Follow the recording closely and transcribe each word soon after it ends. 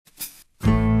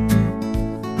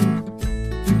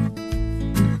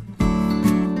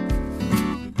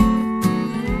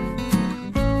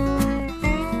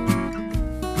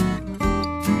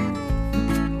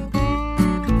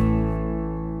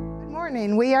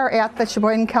are at the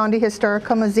Sheboygan County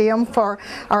Historical Museum for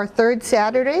our third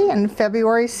Saturday on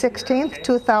February 16th,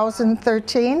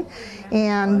 2013.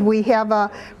 And we have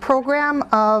a program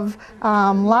of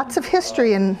lots of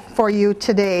history for you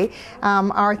today.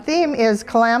 Our theme is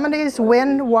calamities,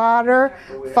 wind, water,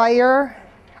 fire,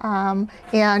 and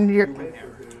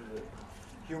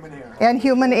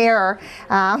human error.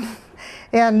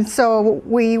 And so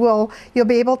you'll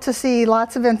be able to see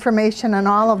lots of information on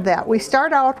all of that. We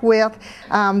start out with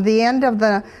the end of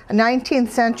the 19th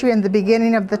century and the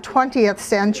beginning of the 20th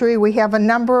century. We have a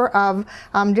number of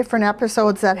different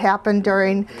episodes that happened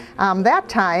during that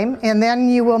time. And then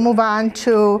you will move on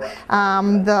to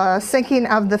the sinking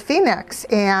of the Phoenix.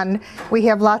 And we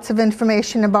have lots of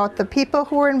information about the people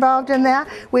who were involved in that.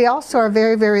 We also are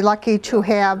very, very lucky to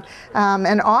have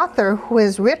an author who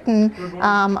has written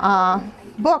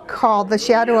book called The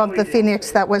Shadow of the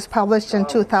Phoenix that was published in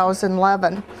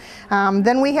 2011.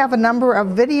 Then we have a number of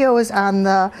videos on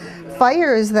the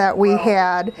fires that we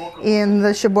had in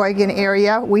the Sheboygan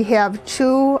area. We have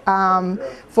two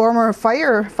former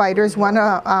firefighters, one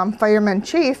a fireman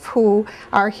chief, who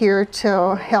are here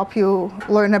to help you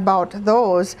learn about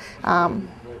those.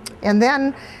 And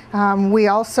then we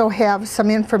also have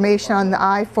some information on the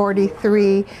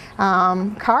I-43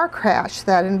 car crash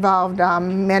that involved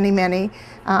many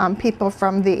people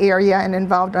from the area and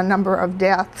involved a number of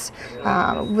deaths.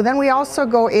 Then we also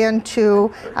go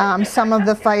into some of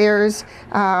the fires,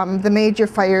 the major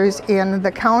fires in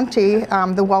the county.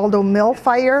 The Waldo Mill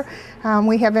fire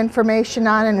we have information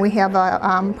on, and we have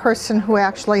a person who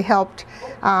actually helped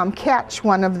catch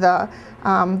one of the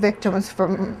victims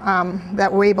from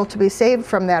that were able to be saved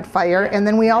from that fire. And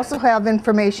then we also have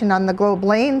information on the Globe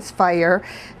Lanes fire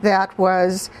that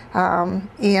was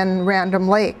in Random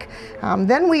Lake.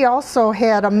 Then we also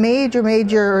had a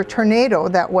major tornado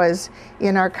that was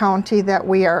in our county that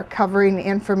we are covering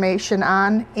information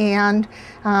on. And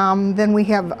then we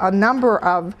have a number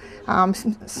of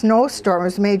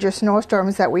snowstorms, major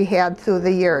snowstorms that we had through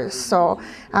the years. So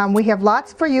we have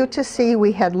lots for you to see.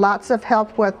 We had lots of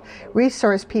help with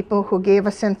resource people who gave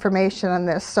us information on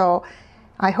this. So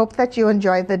I hope that you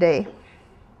enjoyed the day.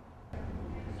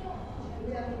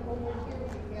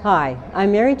 Hi,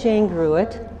 I'm Mary Jane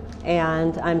Gruitt,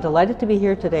 and I'm delighted to be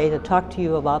here today to talk to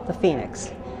you about the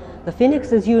Phoenix. The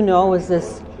Phoenix, as you know, is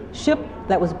this ship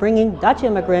that was bringing Dutch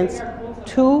immigrants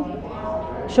to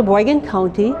Sheboygan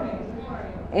County,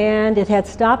 and it had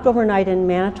stopped overnight in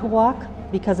Manitowoc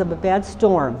because of a bad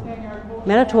storm.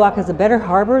 Manitowoc is a better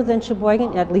harbor than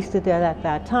Sheboygan, at least it did at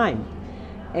that time.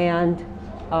 And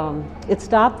it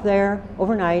stopped there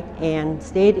overnight and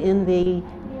stayed in the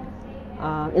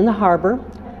harbor.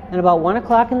 And about 1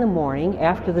 o'clock in the morning,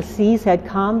 after the seas had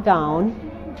calmed down,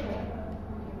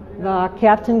 the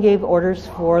captain gave orders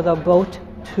for the boat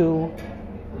to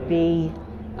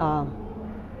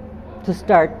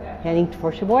start heading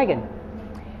for Sheboygan.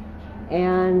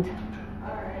 And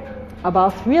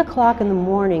about 3 o'clock in the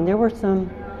morning, there were some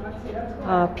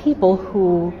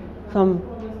some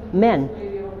men.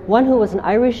 One who was an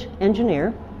Irish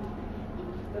engineer,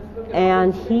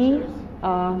 and he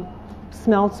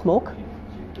smelled smoke,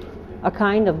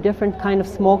 a different kind of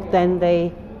smoke than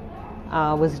that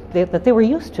they were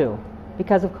used to,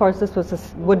 because of course this was a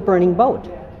wood-burning boat,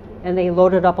 and they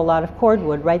loaded up a lot of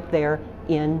cordwood right there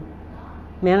in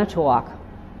Manitowoc.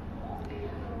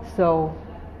 So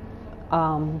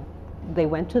they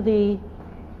went to the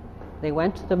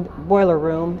boiler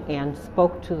room and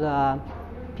spoke to the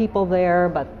people there,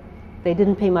 but they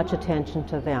didn't pay much attention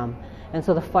to them. And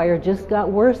so the fire just got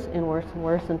worse and worse and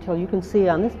worse until you can see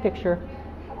on this picture,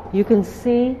 you can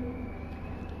see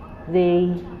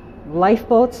the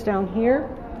lifeboats down here.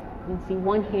 You can see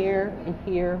one here and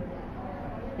here.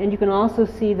 And you can also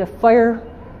see the fire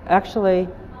actually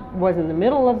was in the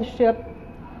middle of the ship.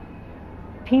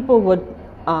 People were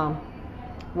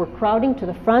crowding to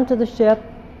the front of the ship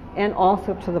and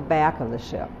also to the back of the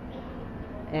ship,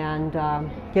 and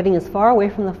getting as far away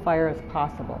from the fire as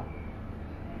possible.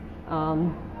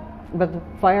 But the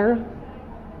fire,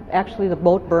 actually the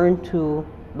boat burned to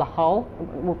the hull,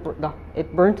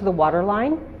 it burned to the water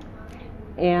line,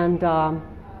 and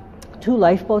 2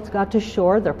 lifeboats got to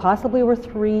shore. There possibly were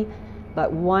 3,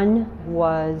 but one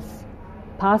was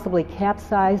possibly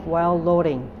capsized while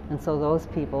loading, and so those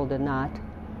people did not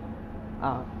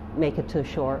make it to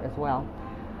shore as well.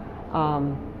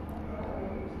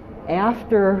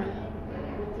 After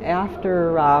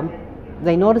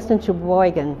they noticed in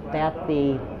Sheboygan that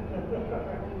the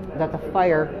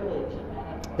fire,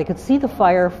 they could see the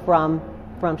fire from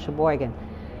Sheboygan,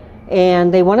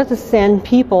 and they wanted to send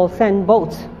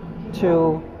boats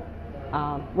to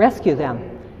rescue them.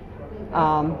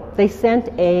 They sent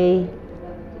a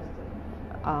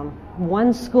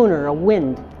one schooner, a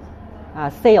wind,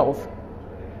 sails,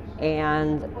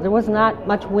 and there was not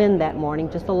much wind that morning,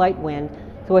 just a light wind,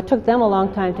 so it took them a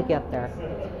long time to get there.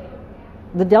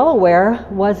 The Delaware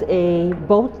was a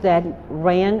boat that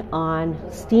ran on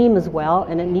steam as well,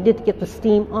 and it needed to get the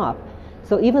steam up.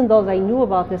 So even though they knew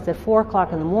about this at 4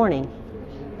 o'clock in the morning,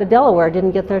 the Delaware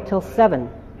didn't get there till 7.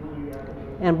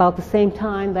 And about the same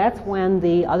time, that's when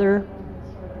the other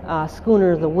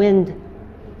schooner, the wind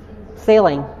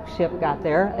sailing ship, got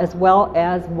there, as well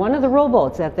as one of the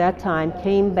rowboats at that time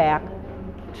came back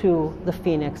to the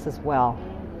Phoenix as well.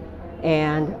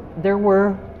 And there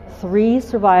were 3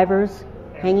 survivors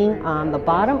hanging on the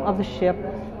bottom of the ship,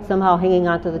 somehow hanging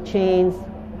onto the chains,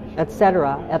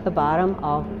 etc., at the bottom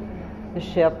of the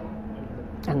ship,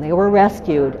 and they were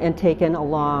rescued and taken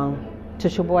along to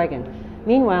Sheboygan.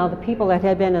 Meanwhile, the people that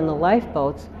had been in the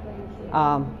lifeboats,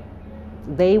 some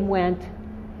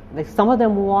of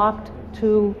them walked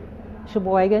to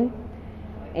Sheboygan,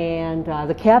 and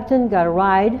the captain got a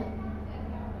ride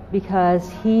because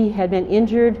he had been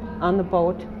injured on the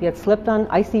boat. He had slipped on an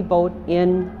icy boat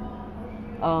in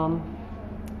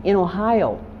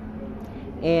Ohio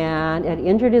and had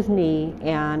injured his knee,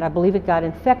 and I believe it got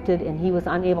infected and he was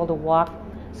unable to walk,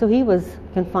 so he was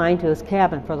confined to his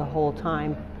cabin for the whole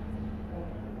time,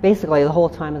 basically the whole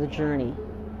time of the journey.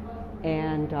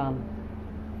 And do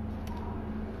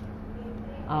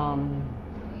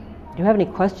you have any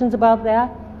questions about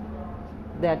that?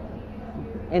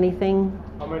 Anything?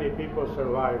 How many people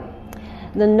survived?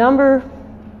 The number,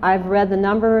 I've read the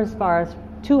number as far as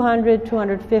 200,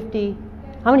 250.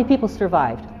 How many people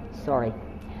survived? Sorry.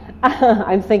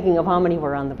 I'm thinking of how many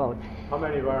were on the boat. How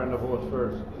many were on the boat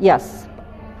first? Yes,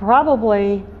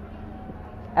 probably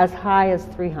as high as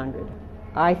 300.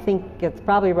 I think it's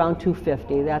probably around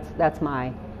 250. That's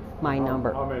my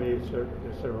number. How many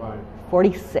survived?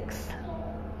 46.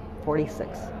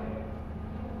 46.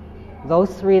 Those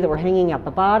 3 that were hanging at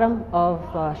the bottom of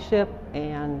the ship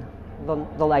and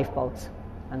the lifeboats,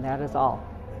 and that is all.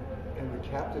 And the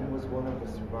captain was one of the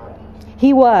survivors?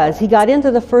 He was. He got into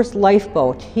the first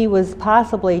lifeboat. He was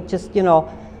possibly just,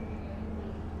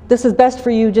 this is best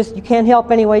for you, just you can't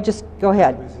help anyway, just go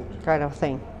ahead, kind of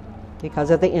thing.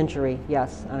 Because of the injury,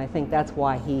 yes. And I think that's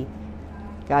why he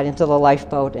got into the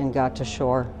lifeboat and got to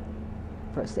shore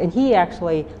first. And he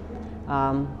actually,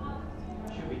 I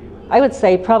would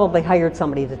say, probably hired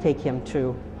somebody to take him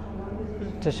to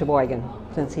Sheboygan,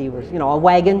 since he was, a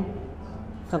wagon,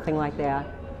 something like that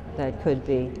could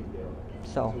be.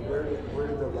 So where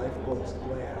did the lifeboats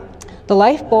land? The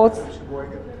lifeboats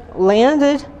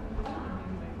landed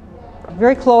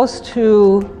very close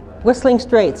to Whistling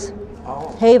Straits,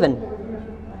 Haven,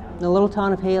 the little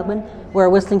town of Haven, where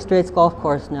Whistling Straits Golf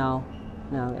Course now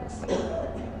is.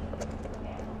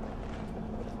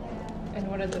 And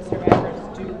what did the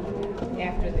survivors do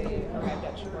after they arrived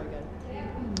at Sheboygan?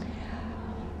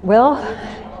 Well,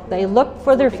 they looked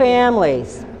for their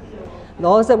families.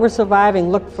 Those that were surviving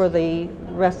looked for the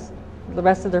rest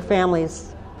of their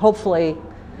families, hopefully,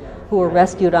 who were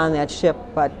rescued on that ship,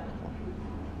 but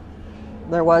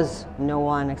there was no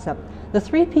one except the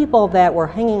 3 people that were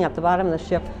hanging at the bottom of the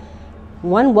ship.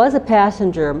 One was a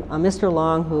passenger, a Mr.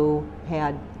 Long, who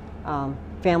had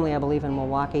family, I believe, in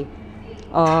Milwaukee,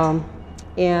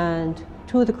 and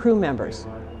 2 of the crew members.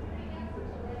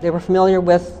 They were familiar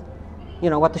with,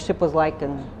 what the ship was like,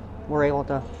 and were able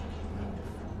to. I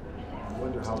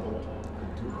wonder how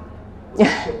the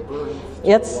ship burned.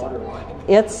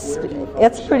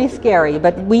 It's pretty scary,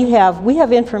 but we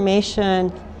have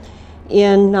information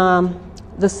in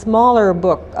the smaller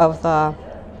book of the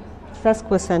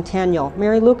Sesquicentennial.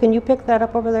 Mary Lou, can you pick that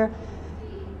up over there?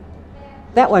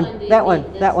 That one.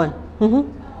 Mm-hmm.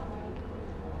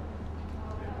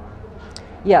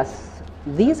 Yes,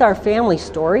 these are family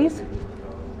stories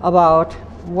about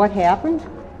what happened,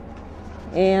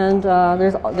 and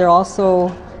there are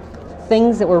also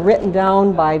things that were written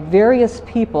down by various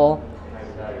people,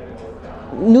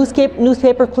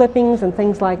 newspaper clippings and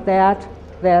things like that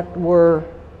that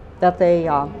they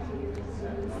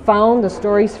found the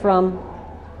stories from,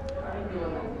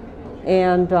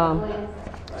 and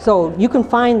so you can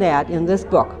find that in this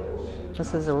book.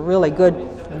 This is a really good,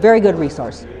 very good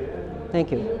resource.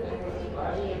 Thank you.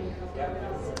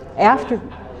 After.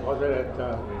 Was it at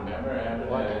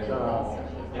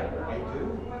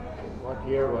what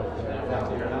year was it?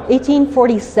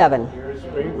 1847.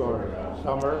 Spring or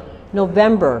summer?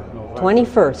 November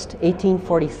 21st,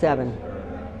 1847.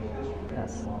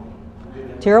 Yes.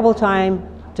 Terrible time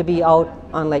to be out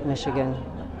on Lake Michigan,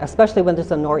 especially when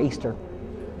there's a nor'easter.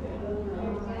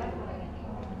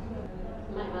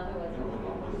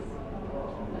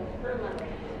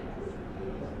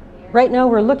 Right now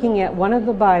we're looking at one of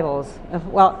the Bibles,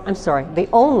 well, I'm sorry, the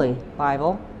only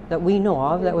Bible that we know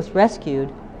of that was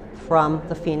rescued from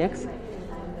the Phoenix.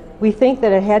 We think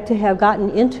that it had to have gotten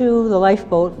into the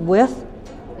lifeboat with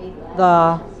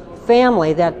the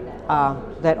family that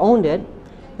owned it.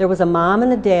 There was a mom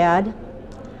and a dad,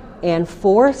 and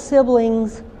 4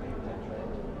 siblings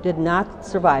did not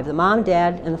survive. The mom,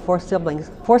 dad, and the 4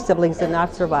 siblings did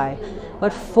not survive,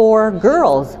 but 4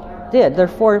 girls did. Their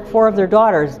 4 of their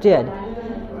daughters did,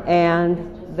 and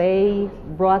they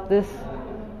got this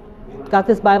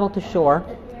Bible to shore.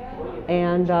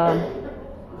 And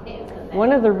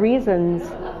one of the reasons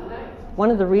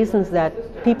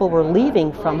that people were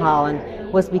leaving from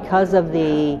Holland was because of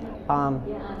the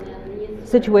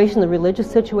situation, the religious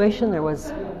situation. There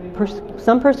was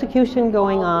some persecution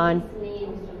going on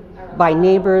by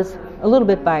neighbors, a little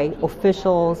bit by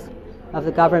officials of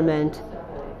the government.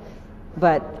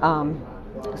 But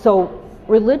so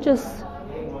religious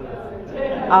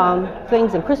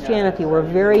things and Christianity were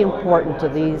very important to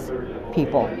these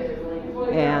people.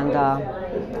 And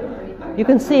you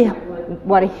can see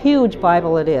what a huge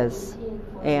Bible it is.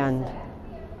 And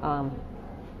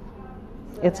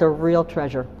it's a real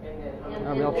treasure.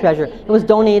 A real treasure. It was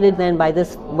donated then by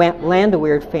this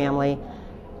Landweird family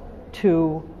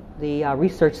to the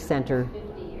research center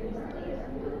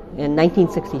in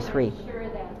 1963.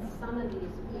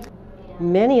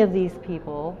 Many of these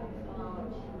people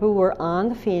who were on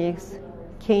the Phoenix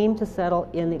came to settle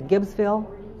in Gibbsville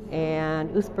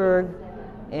and Oostburg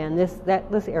and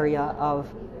this area of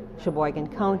Sheboygan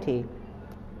County.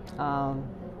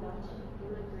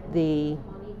 The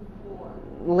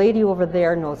lady over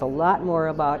there knows a lot more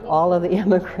about all of the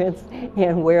immigrants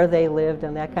and where they lived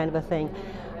and that kind of a thing.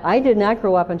 I did not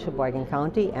grow up in Sheboygan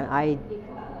County, and I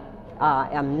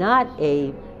am not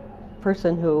a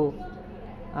person who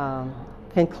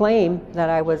can claim that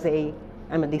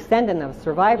I'm a descendant of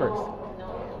survivors.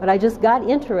 But I just got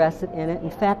interested in it.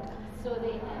 In fact,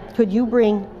 could you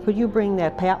bring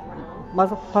that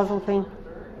puzzle thing?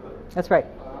 That's right.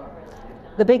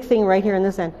 The big thing right here in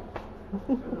this end.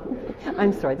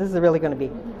 I'm sorry, this is really going to be,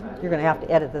 you're going to have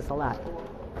to edit this a lot.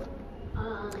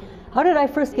 How did I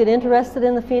first get interested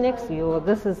in the Phoenix?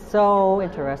 This is so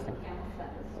interesting.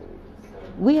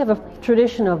 We have a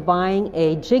tradition of buying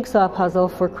a jigsaw puzzle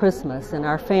for Christmas in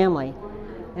our family.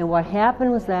 And what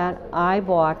happened was that I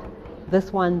bought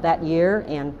this one that year,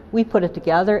 and we put it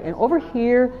together. And over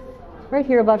here, right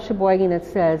here above Sheboygan, it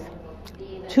says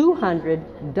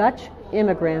 200 Dutch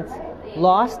immigrants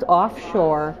lost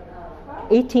offshore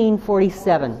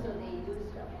 1847.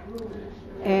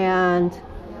 And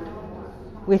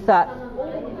we thought,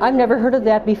 I've never heard of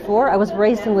that before. I was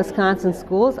raised in Wisconsin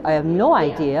schools. I have no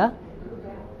idea.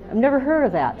 I've never heard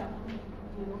of that.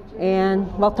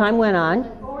 And well, time went on.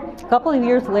 A couple of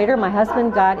years later, my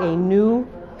husband got new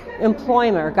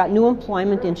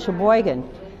employment in Sheboygan.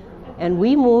 And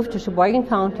we moved to Sheboygan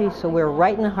County, so we're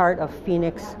right in the heart of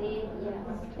Phoenix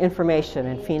information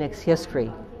and Phoenix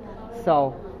history.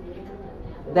 So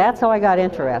that's how I got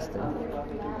interested.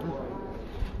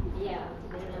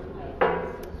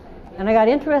 And I got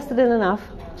interested in enough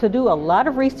to do a lot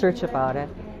of research about it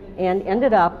and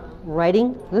ended up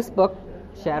writing this book,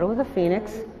 Shadow of the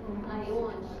Phoenix.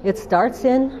 It starts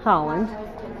in Holland,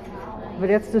 but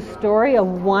it's the story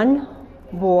of one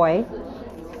boy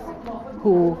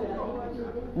who,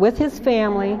 with his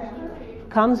family,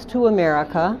 comes to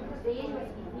America.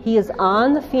 He is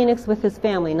on the Phoenix with his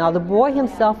family. Now, the boy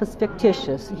himself is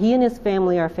fictitious. He and his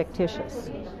family are fictitious.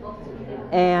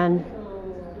 And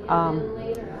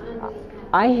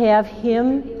I have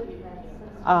him,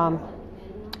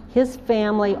 his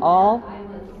family all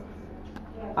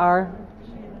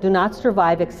do not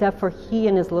survive except for he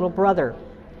and his little brother.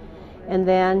 And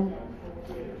then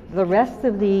the rest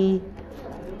of the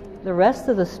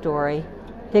story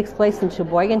takes place in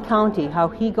Sheboygan County, how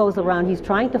he goes around. He's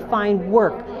trying to find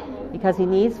work because he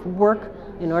needs work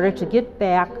in order to get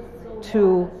back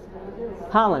to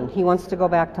Holland. He wants to go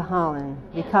back to Holland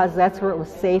because that's where it was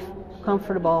safe,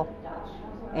 comfortable.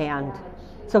 And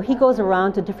so he goes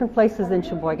around to different places in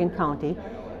Sheboygan County.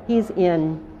 He's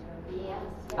in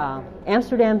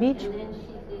Amsterdam Beach.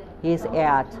 He's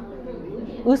at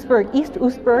Oostburg, East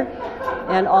Oostburg,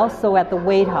 and also at the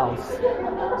Wade House.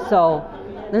 So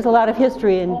there's a lot of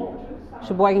history in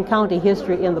Sheboygan County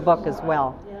history in the book as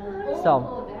well.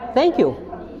 So thank you.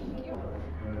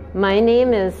 My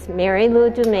name is Mary Lou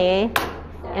Dumais,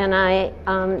 and I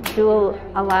do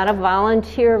a lot of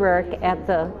volunteer work at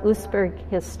the Oostburg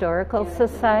Historical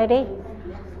Society.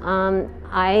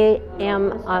 I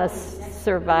am a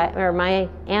survivor. My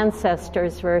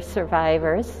ancestors were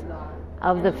survivors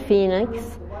of the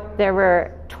Phoenix. There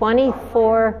were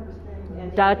 24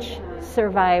 Dutch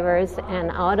survivors,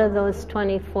 and out of those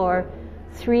 24,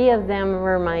 3 of them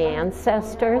were my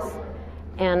ancestors,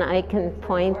 and I can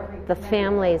point the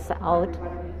families out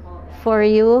for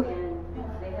you.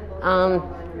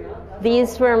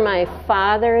 These were my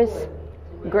father's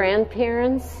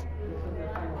grandparents,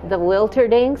 the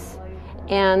Wilterdings,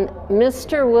 and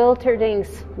Mr.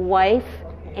 Wilterding's wife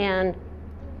and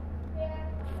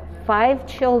 5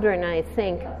 children, I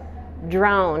think,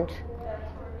 drowned.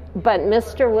 But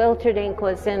Mr. Wilterding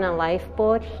was in a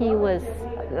lifeboat. He was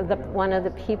one of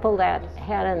the people that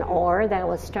had an oar that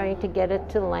was trying to get it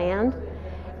to land.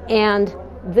 And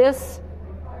this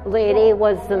lady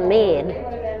was the maid.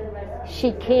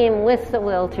 She came with the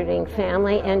Wilterding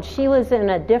family, and she was in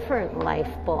a different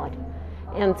lifeboat.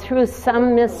 And through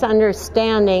some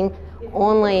misunderstanding,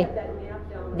 only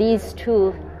these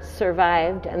 2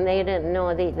 survived, and they didn't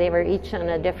know they were each on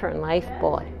a different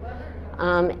lifeboat.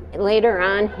 Later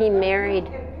on, he married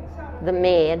the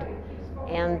maid,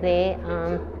 and they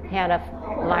had a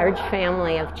large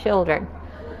family of children.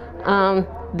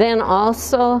 Then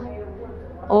also,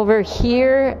 over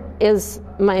here is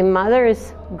my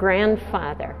mother's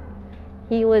grandfather.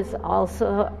 He was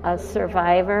also a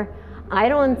survivor. I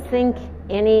don't think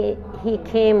he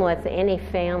came with any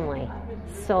family.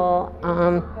 So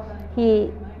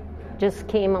he just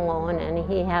came alone, and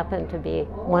he happened to be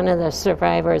one of the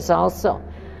survivors also.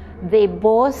 They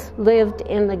both lived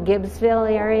in the Gibbsville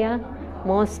area.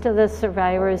 Most of the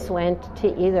survivors went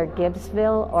to either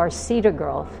Gibbsville or Cedar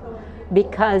Grove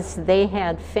because they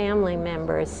had family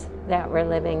members that were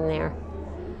living there.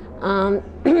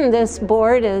 This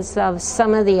board is of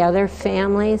some of the other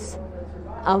families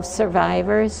of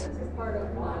survivors.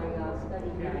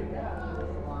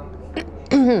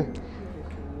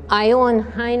 Iowan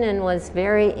Heinen was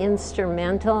very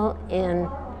instrumental in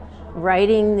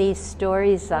writing these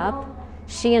stories up.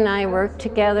 She and I worked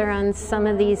together on some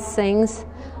of these things.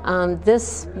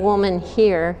 This woman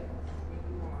here,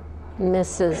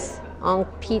 Mrs. Onk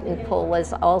Pietenpoel,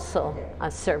 was also a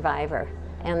survivor,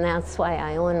 and that's why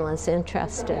Iowan was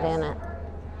interested in it.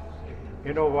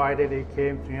 You know why did he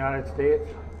came to the United States?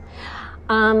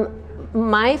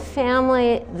 My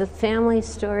family, the family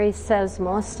story says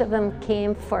most of them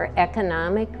came for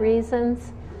economic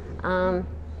reasons.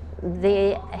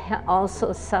 They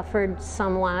also suffered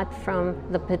somewhat from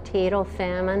the potato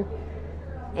famine,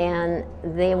 and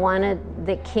they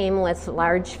came with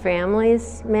large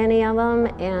families, many of them,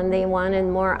 and they wanted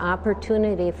more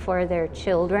opportunity for their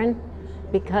children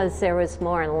because there was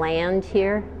more land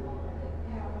here.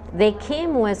 They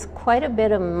came with quite a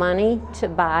bit of money to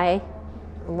buy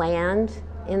land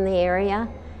in the area,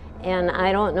 and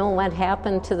I don't know what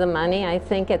happened to the money. I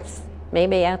think it's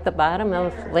maybe at the bottom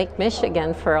of Lake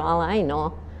Michigan for all I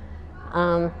know.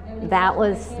 That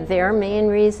was their main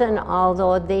reason,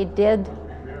 although they did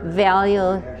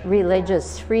value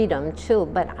religious freedom too,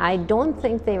 but I don't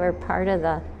think they were part of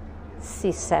the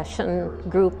secession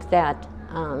group that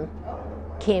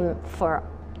came for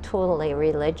totally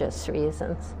religious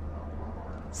reasons.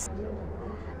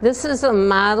 This is a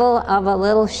model of a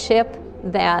little ship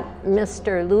that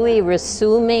Mr. Louis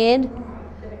Rousseau made.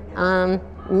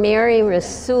 Mary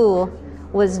Rousseau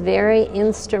was very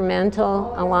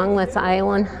instrumental, along with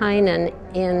Iowan Heinen,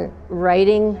 in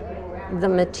writing the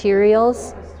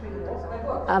materials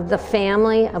of the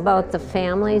family, about the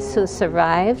families who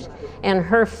survived, and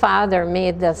her father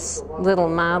made this little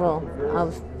model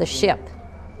of the ship.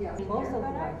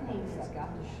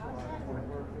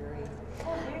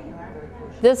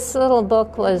 This little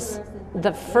book was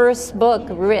the first book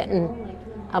written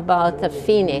about the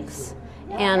Phoenix,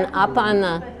 and up on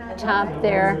the top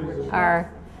there are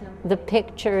the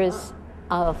pictures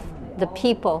of the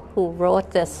people who wrote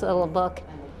this little book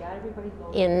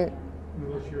in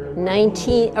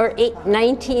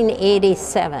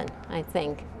 1987, I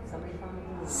think.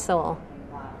 So.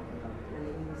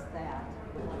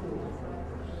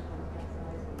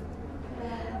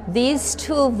 These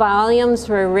 2 volumes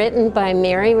were written by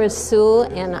Mary Rousseau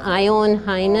and Iowan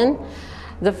Heinen.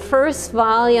 The first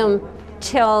volume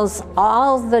tells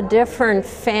all the different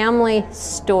family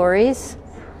stories.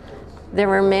 There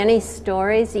were many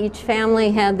stories. Each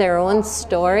family had their own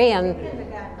story, and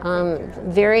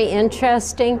very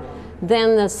interesting.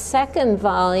 Then the second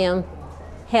volume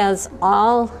has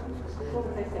all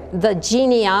the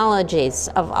genealogies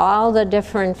of all the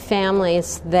different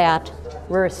families that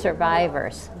were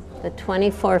survivors, the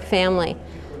 24 family.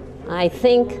 I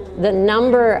think the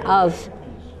number of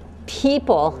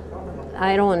people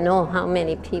I don't know how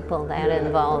many people that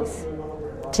involves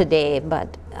today,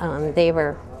 but they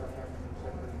were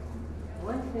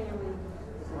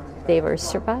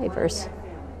survivors.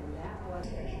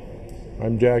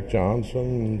 I'm Jack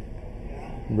Johnson,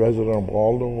 resident of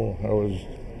Waldo. I was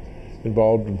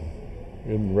involved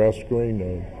in rescuing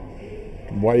the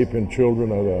wife and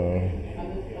children of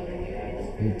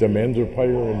the Menzer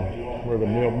fire where the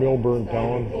mill burned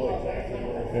down.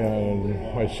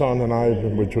 And my son and I,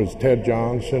 which was Ted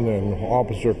Johnson and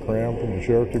Officer Cram from the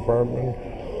Sheriff's Department,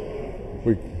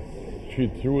 she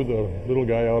threw the little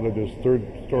guy out of this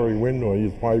third-story window.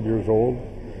 He's 5 years old.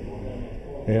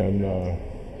 And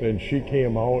then she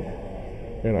came out,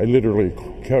 and I literally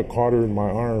caught her in my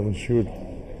arms. She was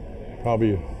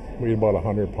probably weighed about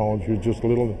 100 pounds. She was just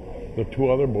little. The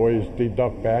two other boys, they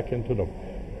ducked back into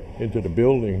the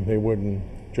building. They wouldn't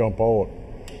jump out,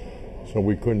 so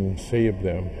we couldn't save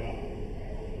them.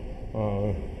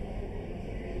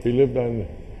 They lived on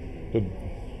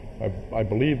I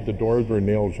believe the doors were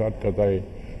nailed shut because I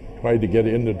tried to get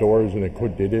in the doors and they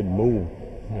didn't move.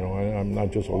 You know, I'm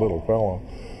not just a little fella.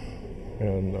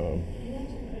 And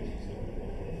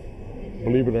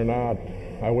believe it or not,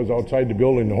 I was outside the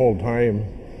building the whole time,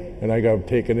 and I got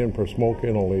taken in for smoke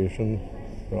inhalation.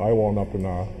 So I wound up in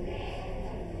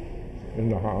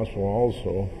the hospital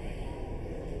also.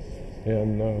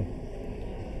 And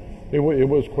it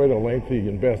was quite a lengthy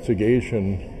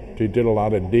investigation. They did a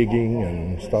lot of digging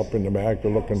and stuff in the back. They're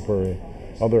looking for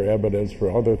other evidence for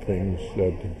other things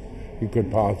that he could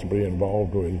possibly be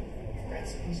involved with.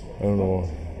 I don't know.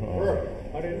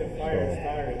 How did the fire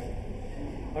start?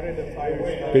 How did the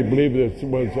fire start? They believe this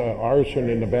was arson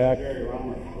in the back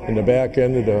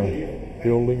end of the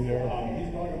building there.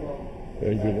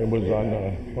 It was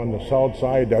on the south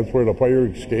side. That's where the fire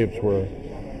escapes were,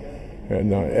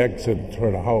 and exit for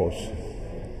the house.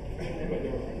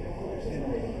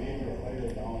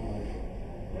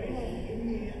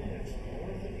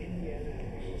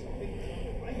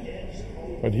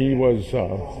 But he was,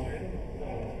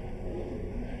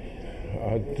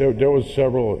 there was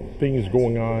several things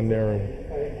going on there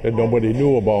that nobody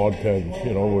knew about, that,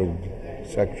 you know, with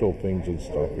sexual things and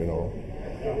stuff, you know.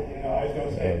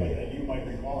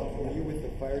 Were you with the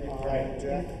fire department,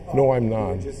 Jack? No, I'm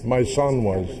not. My son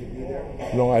was.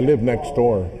 No, I live next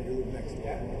door.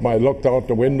 I looked out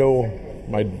the window.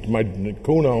 My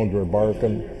coonhounds were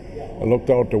barking. I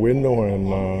looked out the window,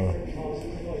 and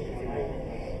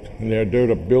there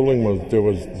the building was.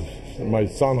 My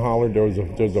son hollered, there's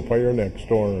a fire next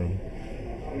door, and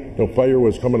the fire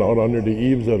was coming out under the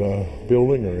eaves of the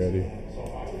building already.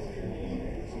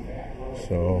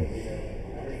 So,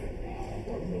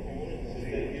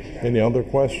 any other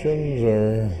questions,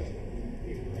 or?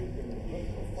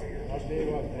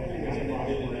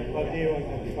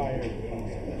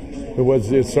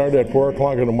 It started at 4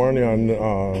 o'clock in the morning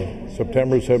on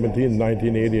September 17,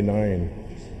 1989.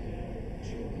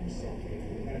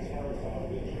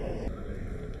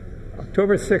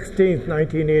 October 16th,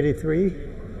 1983,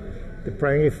 the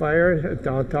Prangy Fire at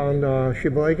downtown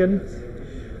Sheboygan.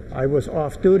 I was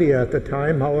off duty at the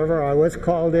time. However, I was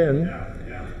called in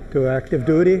to active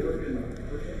duty.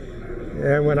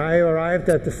 And when I arrived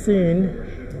at the scene,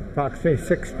 approximately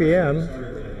 6 p.m.,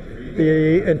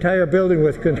 the entire building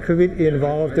was completely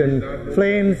involved in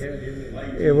flames.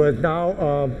 It was now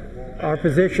our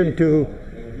position to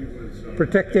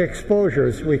protect the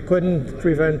exposures. We couldn't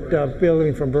prevent the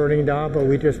building from burning down, but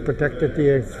we just protected the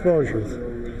exposures.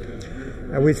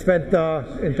 And we spent the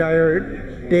entire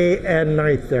day and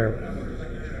night there.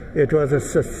 It was a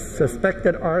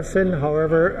suspected arson.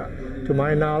 However, to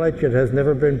my knowledge, it has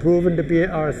never been proven to be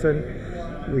arson.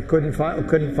 We couldn't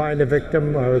find a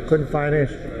victim, or we couldn't find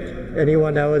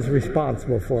anyone that was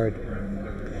responsible for it.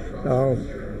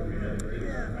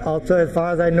 Also, as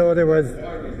far as I know, there was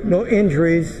no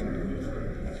injuries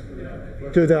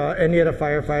to any of the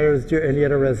firefighters, to any of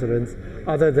the residents,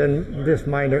 other than just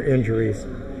minor injuries.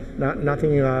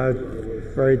 Nothing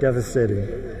very devastating.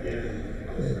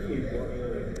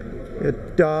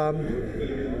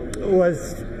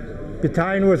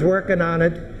 Battalion was working on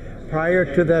it. Prior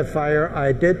to that fire,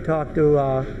 I did talk to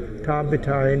Tom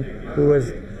Battalion, who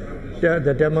was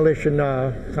the demolition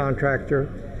contractor,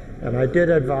 and I did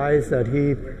advise that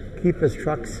he keep his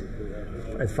trucks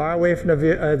as far away from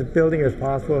the building as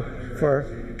possible for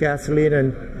gasoline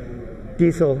and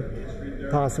diesel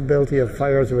possibility of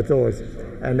fires with those.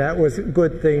 And that was a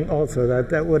good thing also,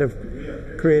 that would have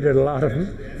created a lot of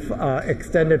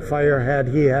extended fire had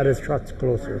he had his trucks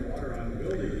closer.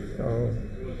 So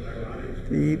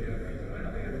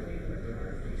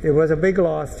it was a big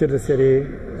loss to the city,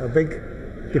 a big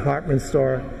department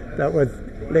store that was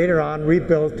later on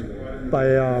rebuilt by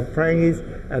Prangies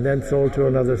and then sold to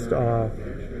another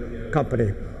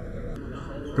company.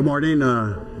 Good morning.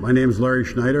 My name is Larry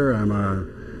Schneider. I'm a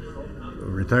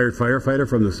retired firefighter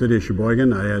from the city of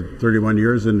Sheboygan. I had 31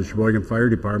 years in the Sheboygan Fire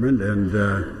Department, and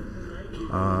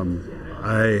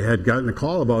I had gotten a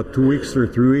call about 2 weeks or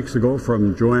 3 weeks ago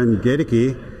from Joanne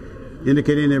Gedeke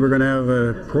indicating they were going to have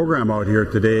a program out here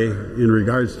today in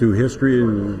regards to history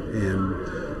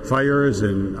and fires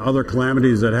and other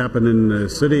calamities that happen in the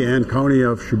city and county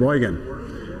of Sheboygan.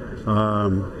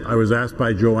 I was asked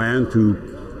by Joanne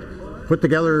to put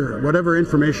together whatever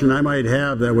information I might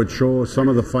have that would show some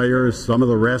of the fires, some of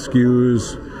the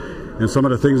rescues, and some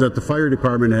of the things that the fire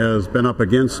department has been up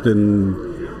against in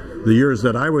the years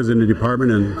that I was in the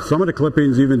department, and some of the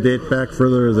clippings even date back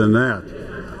further than that.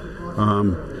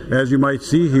 As you might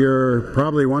see here,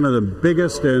 probably one of the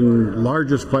biggest and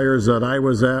largest fires that I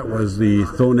was at was the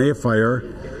Thonay fire,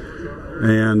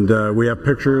 and we have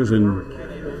pictures and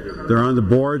they're on the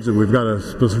boards, and we've got a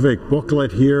specific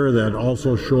booklet here that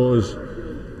also shows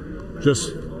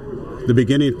just the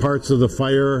beginning parts of the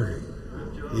fire.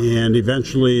 And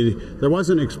eventually there was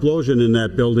an explosion in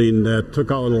that building that took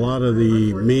out a lot of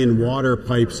the main water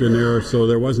pipes in there, so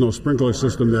there was no sprinkler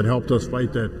system that helped us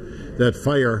fight that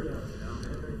fire.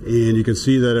 And you can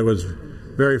see that it was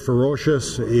very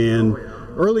ferocious, and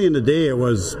early in the day it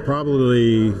was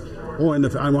probably,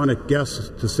 I want to guess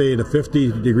to say the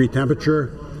 50-degree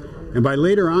temperature. And by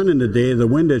later on in the day, the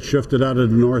wind had shifted out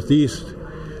of the northeast,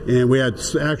 and we had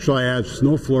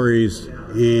snow flurries,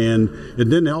 and it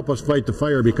didn't help us fight the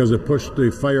fire because it pushed the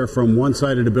fire from one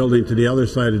side of the building to the other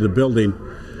side of the building.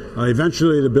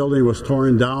 Eventually the building was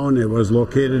torn down. It was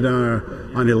located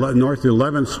on North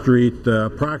 11th Street,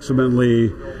 approximately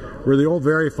where the old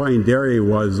Very Fine Dairy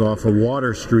was off of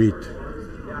Water Street.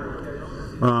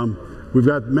 We've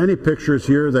got many pictures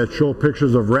here that show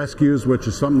pictures of rescues, which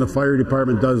is something the fire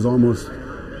department does almost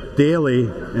daily,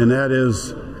 and that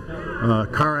is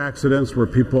car accidents where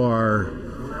people are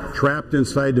trapped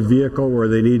inside the vehicle, where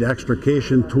they need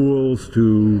extrication tools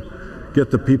to get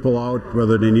the people out,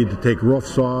 whether they need to take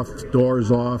roofs off,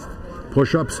 doors off,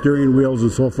 push up steering wheels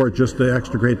and so forth, just to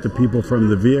extricate the people from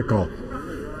the vehicle.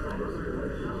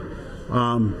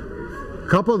 A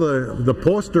couple of the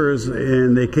posters,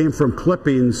 and they came from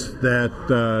clippings that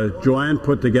Joanne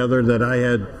put together that I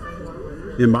had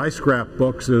in my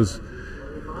scrapbooks.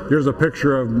 Here's a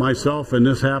picture of myself, and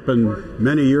this happened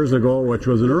many years ago, which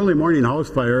was an early morning house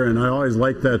fire, and I always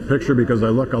liked that picture because I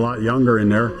look a lot younger in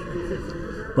there.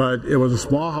 But it was a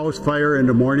small house fire in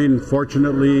the morning.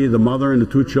 Fortunately, the mother and the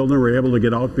two children were able to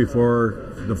get out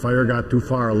before the fire got too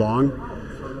far along.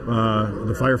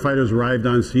 The firefighters arrived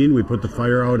on scene. We put the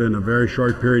fire out in a very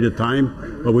short period of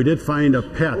time, but we did find a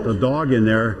pet, a dog in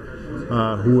there,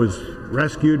 who was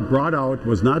rescued, brought out,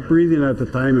 was not breathing at the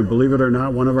time, and believe it or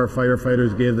not, one of our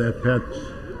firefighters gave that pet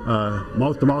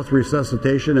mouth-to-mouth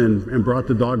resuscitation and brought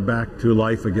the dog back to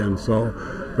life again. So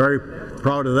very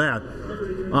proud of that.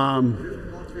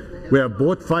 We have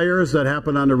boat fires that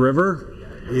happen on the river,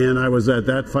 and I was at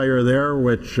that fire there,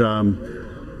 which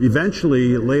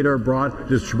eventually later brought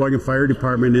the Sheboygan Fire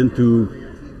Department into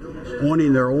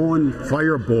owning their own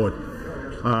fire boat.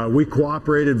 We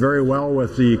cooperated very well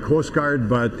with the Coast Guard,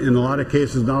 but in a lot of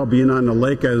cases now, being on the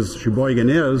lake as Sheboygan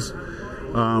is,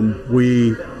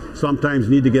 we sometimes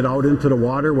need to get out into the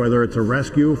water, whether it's a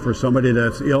rescue for somebody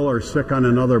that's ill or sick on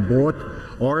another boat,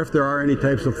 or if there are any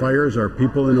types of fires or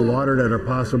people in the water that are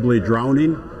possibly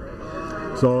drowning.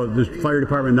 So the fire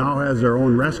department now has their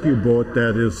own rescue boat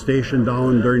that is stationed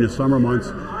down during the summer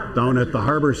months down at the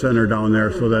Harbor Center down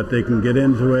there, so that they can get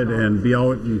into it and be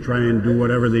out and try and do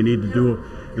whatever they need to do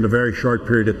in a very short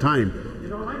period of time.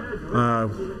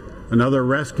 Another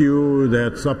rescue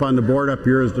that's up on the board up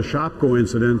here is the Shopko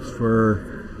incident.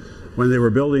 For when they were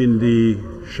building the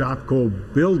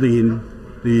Shopko building,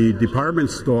 the department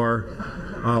store,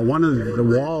 one of the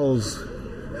walls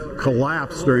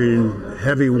collapsed during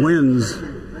heavy winds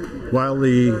while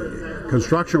the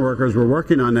construction workers were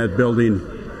working on that building.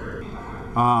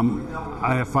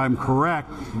 If I'm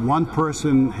correct, one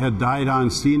person had died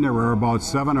on scene. There were about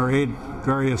 7 or 8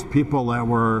 various people that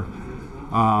were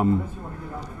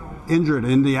injured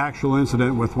in the actual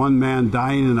incident, with one man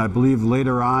dying, and I believe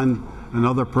later on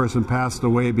another person passed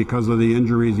away because of the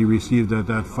injuries he received at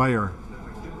that fire.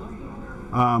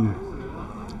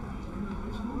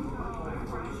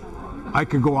 I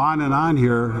could go on and on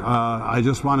here. I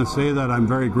just want to say that I'm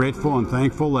very grateful and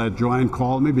thankful that Joanne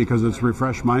called me, because it's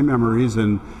refreshed my memories.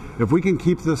 And if we can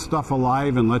keep this stuff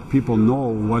alive and let people know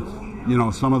what,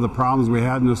 some of the problems we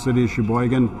had in the city of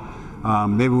Sheboygan,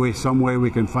 maybe some way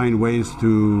we can find ways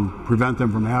to prevent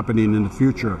them from happening in the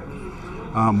future.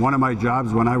 One of my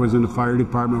jobs when I was in the fire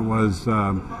department was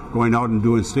going out and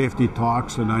doing safety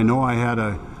talks, and I know I had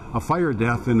a fire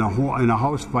death in a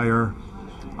house fire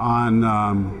on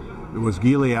it was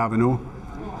Geely Avenue,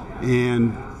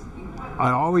 and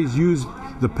I always used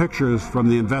the pictures from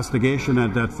the investigation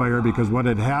at that fire, because what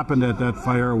had happened at that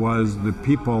fire was the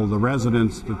people, the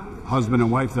residents, the husband and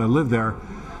wife that lived there,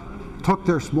 took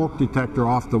their smoke detector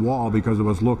off the wall because it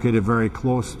was located very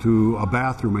close to a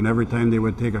bathroom, and every time they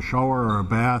would take a shower or a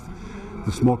bath,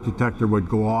 the smoke detector would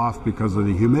go off because of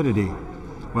the humidity.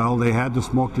 Well, they had the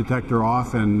smoke detector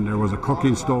off, and there was a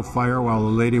cooking stove fire while the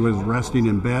lady was resting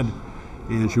in bed,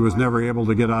 and she was never able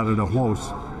to get out of the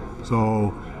house.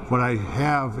 So what I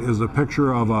have is a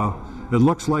picture of it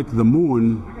looks like the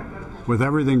moon with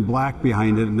everything black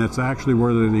behind it, and that's actually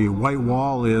where the white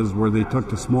wall is, where they took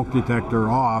the smoke detector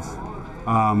off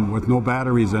with no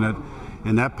batteries in it,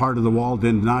 and that part of the wall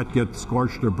did not get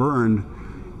scorched or burned,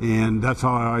 and that's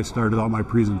how I started out my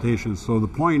presentation. So the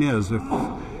point is, if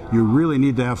you really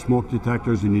need to have smoke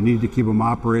detectors and you need to keep them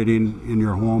operating in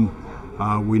your home,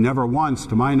 we never once,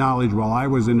 to my knowledge, while I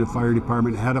was in the fire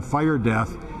department, had a fire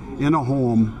death in a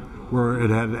home where it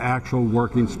had actual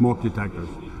working smoke detectors.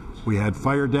 We had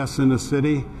fire deaths in the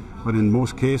city, but in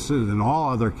most cases, in all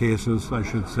other cases, I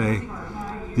should say,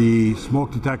 the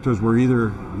smoke detectors were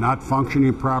either not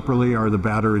functioning properly or the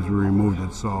batteries were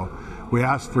removed. So we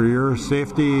ask for your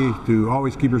safety to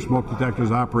always keep your smoke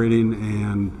detectors operating,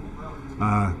 and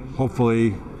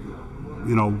hopefully,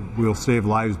 we'll save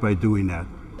lives by doing that.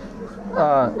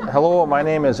 Hello, my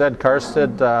name is Ed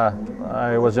Karsted.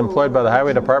 I was employed by the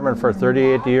Highway Department for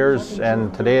 38 years,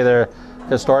 and today the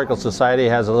Historical Society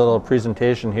has a little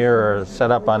presentation here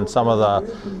set up on some of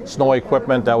the snow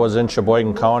equipment that was in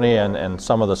Sheboygan County, and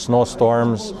some of the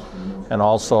snowstorms, and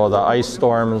also the ice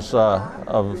storms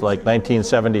of like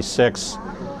 1976.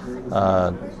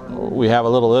 We have a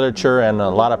little literature and a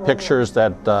lot of pictures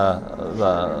that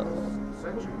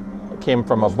came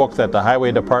from a book that the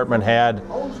Highway Department had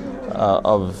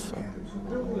of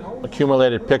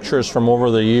accumulated pictures from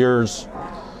over the years,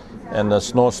 and the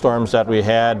snowstorms that we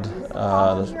had,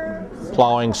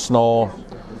 plowing snow,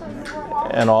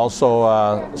 and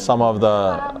also some of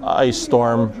the ice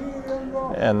storm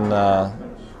and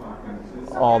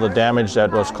all the damage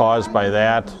that was caused by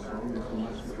that.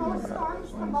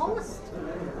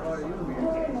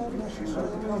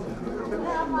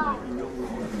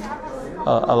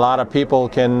 A lot of people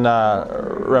can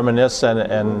reminisce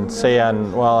and say,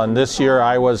 well, in this year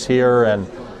I was here, and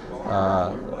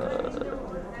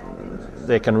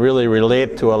they can really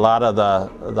relate to a lot of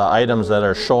the items that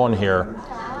are shown here.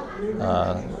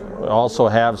 We also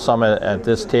have some at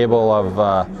this table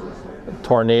of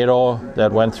tornado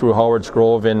that went through Howard's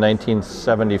Grove in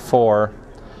 1974.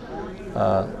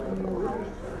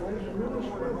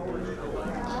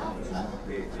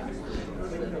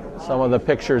 Some of the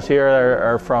pictures here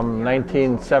are from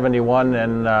 1971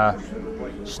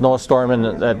 and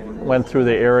snowstorm that went through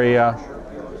the area,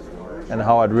 and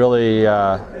how it really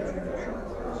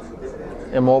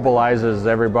immobilizes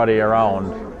everybody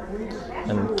around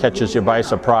and catches you by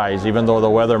surprise. Even though the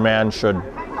weatherman should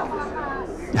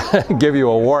give you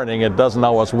a warning, it doesn't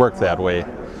always work that way.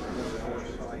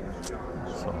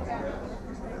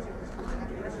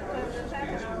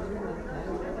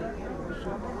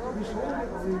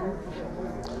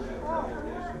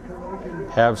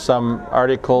 Have some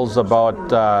articles about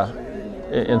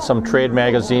in some trade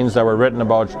magazines that were written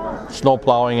about snow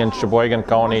plowing in Sheboygan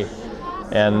County,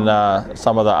 and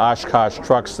some of the Oshkosh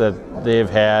trucks that they've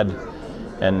had,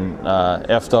 and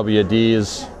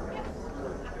FWDs.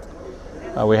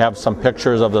 We have some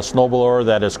pictures of the snowblower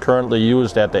that is currently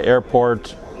used at the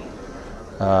airport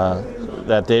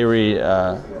that they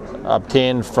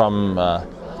obtained from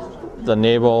the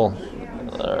Naval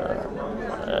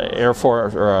Air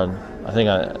Force, or I think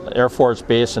an Air Force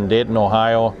base in Dayton,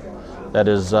 Ohio, that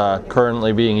is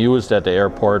currently being used at the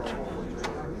airport.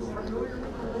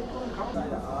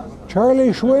 Charlie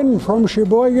Schwinn from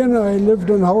Sheboygan. I lived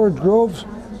in Howard Grove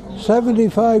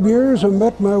 75 years and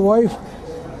met my wife.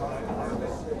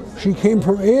 She came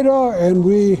from Ada, and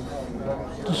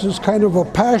this is kind of a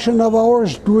passion of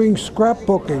ours, doing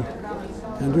scrapbooking.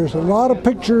 And there's a lot of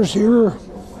pictures here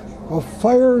of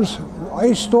fires,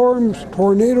 ice storms,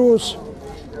 tornadoes,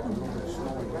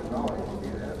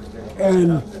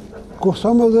 and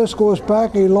some of this goes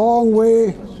back a long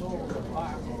way.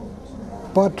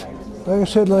 But like I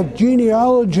said, like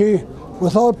genealogy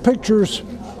without pictures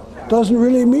doesn't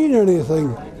really mean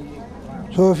anything.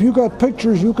 So if you got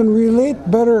pictures, you can relate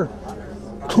better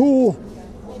to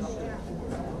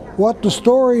what the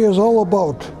story is all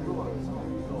about.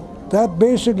 That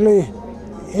basically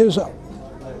is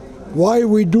why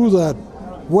we do that.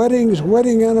 Weddings,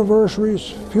 wedding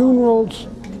anniversaries, funerals,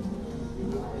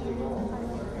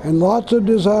 and lots of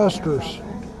disasters.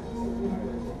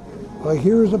 Like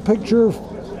here's a picture of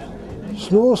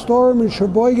snowstorm in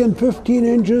Sheboygan, 15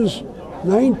 inches,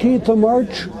 19th of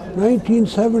March,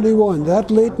 1971, that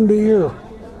late in the year.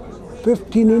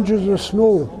 15 inches of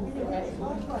snow.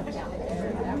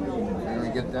 And we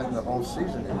get that in the whole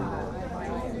season.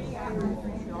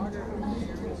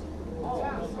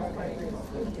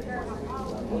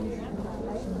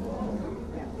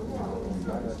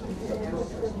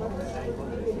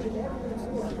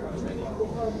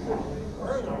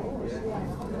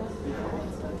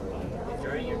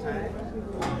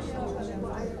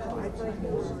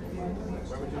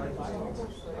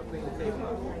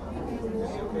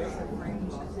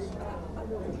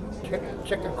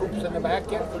 Chicken coops in the back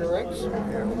yet for the eggs?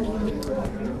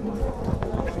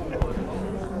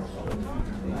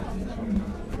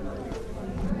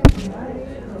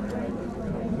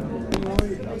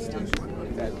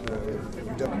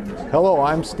 Hello,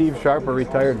 I'm Steve Sharp, a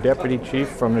retired deputy chief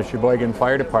from the Sheboygan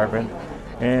Fire Department,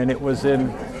 and it was in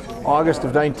August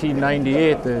of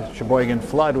 1998, the Sheboygan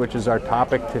flood, which is our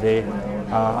topic today.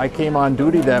 I came on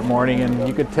duty that morning, and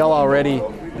you could tell already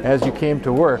as you came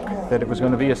to work that it was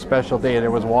going to be a special day.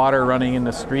 There was water running in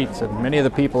the streets, and many of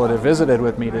the people that have visited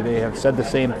with me today have said the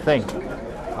same thing.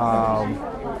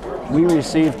 We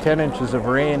received 10 inches of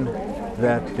rain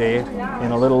that day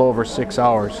in a little over 6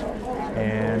 hours.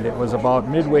 And it was about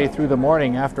midway through the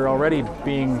morning, after already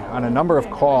being on a number of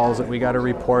calls, that we got a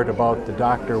report about the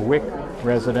Dr. Wick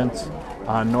residence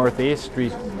on North 8th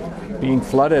Street being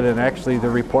flooded, and actually the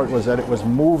report was that it was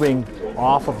moving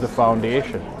off of the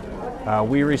foundation.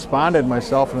 We responded,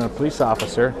 myself and a police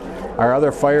officer. Our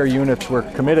other fire units were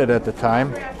committed at the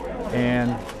time,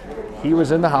 and he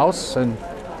was in the house, and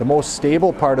the most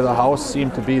stable part of the house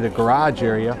seemed to be the garage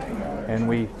area, and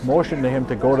we motioned to him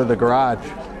to go to the garage.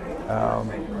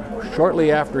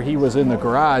 Shortly after he was in the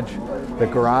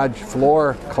garage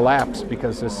floor collapsed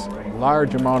because this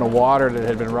large amount of water that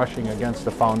had been rushing against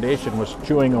the foundation was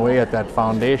chewing away at that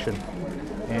foundation.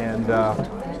 And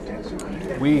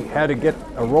we had to get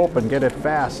a rope and get it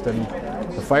fast, and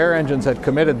the fire engines had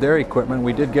committed their equipment.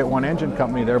 We did get one engine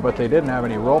company there, but they didn't have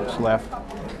any ropes left.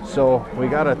 So we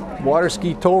got a water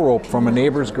ski tow rope from a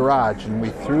neighbor's garage, and we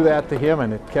threw that to him,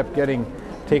 and it kept getting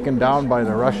taken down by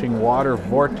the rushing water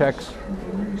vortex.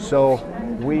 So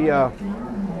we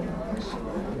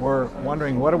were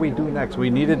wondering, what do we do next? We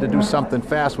needed to do something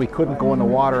fast. We couldn't go in the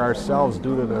water ourselves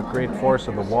due to the great force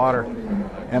of the water.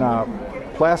 And a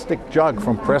plastic jug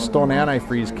from Prestone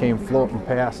Antifreeze came floating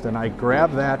past, and I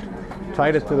grabbed that,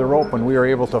 tied it to the rope, and we were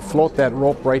able to float that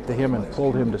rope right to him and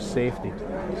pulled him to safety.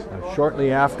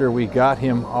 Shortly after we got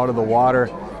him out of the water,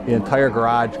 the entire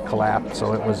garage collapsed.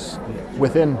 So it was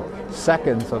within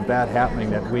seconds of that happening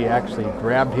that we actually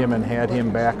grabbed him and had him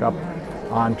back up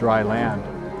on dry land.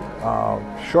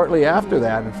 Shortly after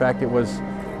that, in fact, it was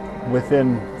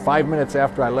within 5 minutes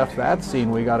after I left that scene,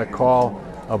 we got a call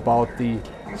about the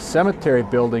cemetery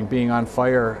building being on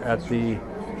fire at the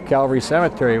Calvary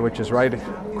Cemetery, which is right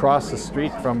across the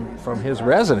street from his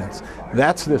residence.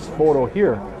 That's this photo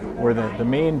here, where the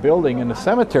main building in the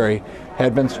cemetery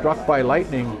had been struck by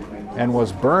lightning and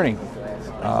was burning.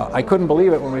 I couldn't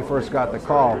believe it when we first got the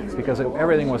call, because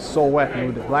everything was so wet.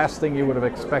 The last thing you would have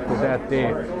expected that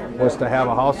day was to have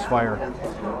a house fire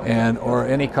or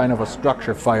any kind of a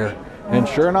structure fire. And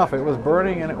sure enough, it was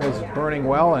burning, and it was burning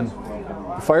well. And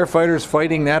the firefighters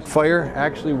fighting that fire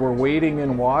actually were wading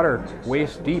in water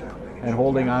waist deep and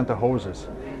holding onto hoses.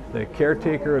 The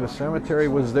caretaker of the cemetery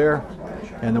was there,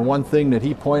 and the one thing that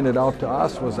he pointed out to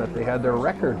us was that they had their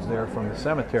records there from the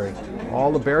cemetery,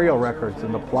 all the burial records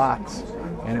and the plots.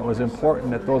 And it was important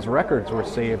that those records were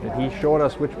saved, and he showed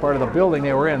us which part of the building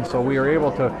they were in, so we were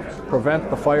able to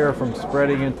prevent the fire from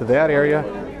spreading into that area.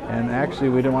 And actually,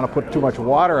 we didn't want to put too much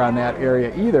water on that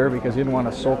area either, because you didn't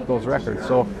want to soak those records.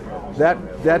 So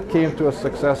that came to a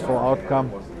successful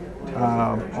outcome.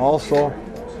 Also,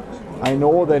 I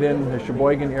know that in the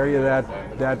Sheboygan area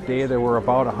that day there were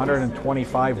about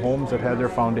 125 homes that had their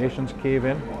foundations cave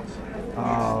in.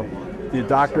 The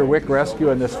Dr. Wick rescue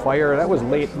and this fire, that was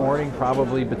late morning,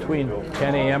 probably between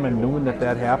 10 a.m. and noon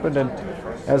that happened. And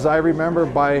as I remember,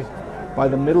 by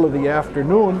the middle of the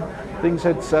afternoon, things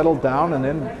had settled down, and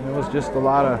then it was just a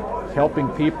lot of helping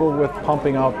people with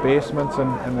pumping out basements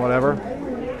and whatever.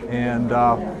 And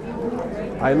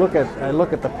I look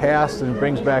at the past, and it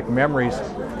brings back memories.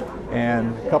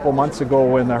 And a couple months ago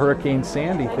when the Hurricane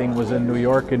Sandy thing was in New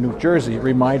York and New Jersey, it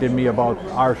reminded me about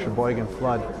our Sheboygan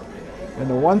flood. And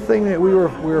the one thing that we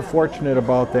were fortunate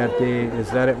about that day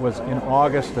is that it was in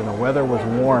August and the weather was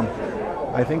warm.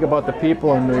 I think about the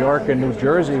people in New York and New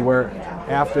Jersey where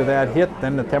after that hit,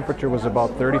 then the temperature was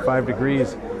about 35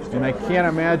 degrees. And I can't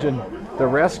imagine the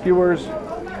rescuers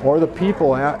or the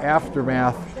people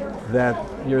aftermath that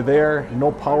you're there,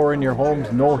 no power in your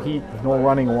homes, no heat, no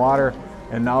running water,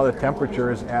 and now the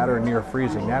temperature is at or near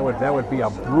freezing. That would be a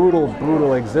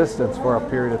brutal existence for a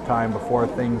period of time before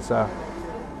things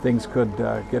could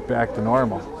get back to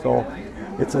normal. So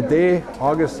it's a day,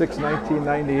 August 6,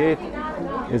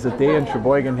 1998, is a day in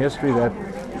Sheboygan history that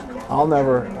I'll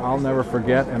never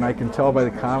forget, and I can tell by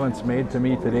the comments made to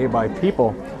me today by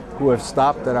people who have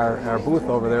stopped at our booth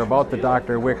over there about the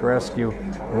Dr. Wick rescue.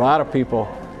 A lot of people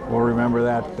will remember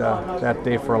that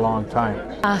day for a long time.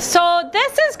 So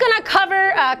this is going to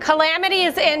cover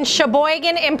calamities in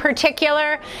Sheboygan in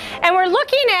particular, and we're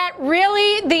looking at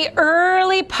really the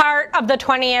early part of the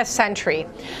 20th century.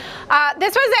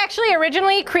 This was actually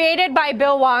originally created by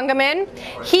Bill Wangaman.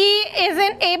 He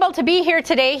isn't able to be here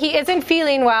today. He isn't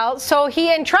feeling well, so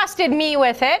he entrusted me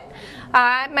with it.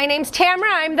 My name's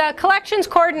Tamara. I'm the collections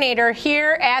coordinator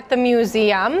here at the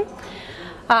museum.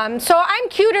 So I'm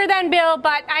cuter than Bill,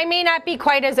 but I may not be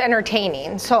quite as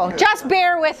entertaining, so just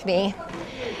bear with me.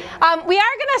 We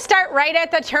are going to start right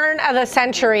at the turn of the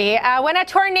century when a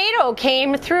tornado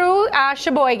came through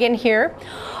Sheboygan here,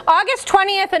 August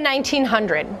 20th of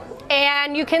 1900.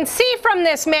 And you can see from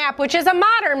this map, which is a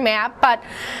modern map, but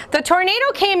the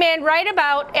tornado came in right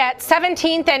about at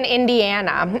 17th and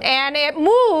Indiana, and it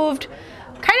moved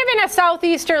kind of in a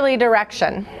southeasterly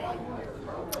direction.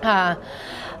 A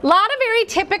lot of very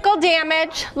typical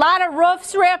damage, a lot of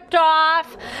roofs ripped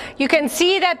off. You can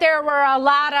see that there were a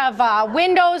lot of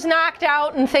windows knocked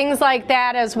out and things like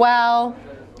that as well.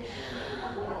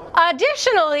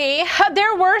 Additionally,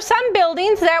 there were some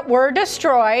buildings that were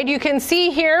destroyed. You can see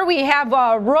here we have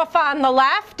a roof on the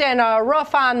left and a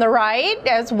roof on the right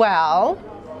as well.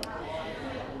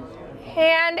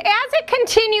 And as it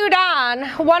continued on,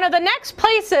 one of the next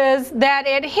places that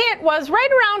it hit was right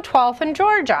around 12th and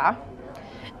Georgia,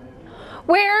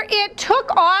 where it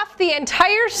took off the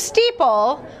entire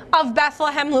steeple of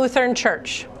Bethlehem Lutheran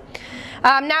Church.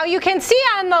 Now you can see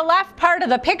on the left part of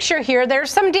the picture here,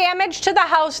 there's some damage to the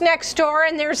house next door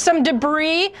and there's some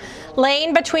debris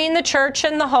laying between the church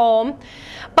and the home.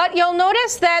 But you'll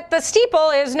notice that the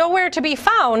steeple is nowhere to be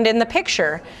found in the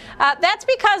picture. That's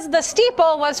because the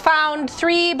steeple was found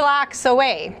 3 blocks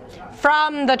away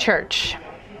from the church.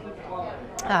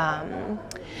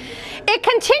 It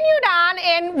continued on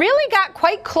and really got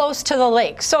quite close to the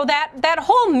lake. So that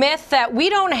whole myth that we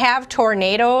don't have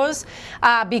tornadoes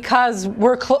because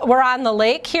we're on the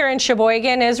lake here in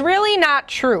Sheboygan is really not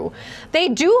true. They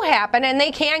do happen and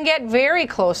they can get very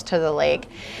close to the lake.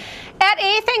 At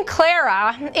 8th and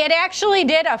Clara, it actually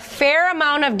did a fair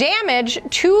amount of damage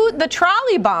to the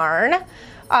trolley barn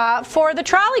for the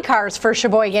trolley cars for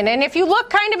Sheboygan. And if you look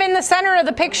kind of in the center of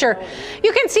the picture,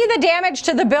 you can see the damage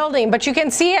to the building, but you can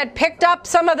see it picked up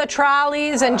some of the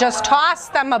trolleys and just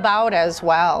tossed them about as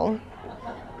well.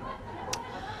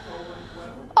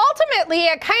 Ultimately,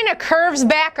 it kind of curves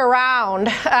back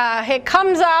around. It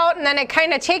comes out and then it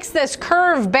kind of takes this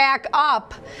curve back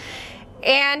up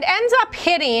and ends up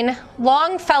hitting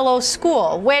Longfellow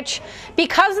School, which,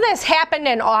 because this happened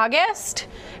in August,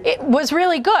 it was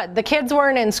really good. The kids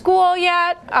weren't in school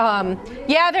yet.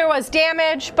 Yeah, there was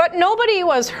damage, but nobody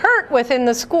was hurt within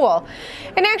the school.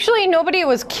 And actually, nobody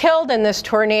was killed in this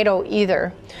tornado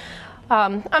either.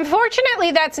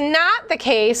 Unfortunately, that's not the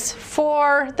case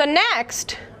for the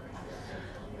next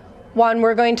one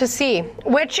we're going to see,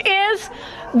 which is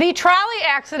the trolley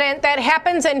accident that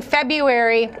happens in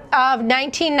February of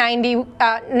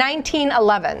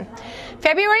 1911.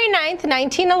 February 9th,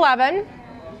 1911.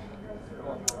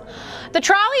 The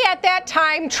trolley at that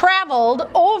time traveled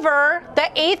over the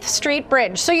 8th Street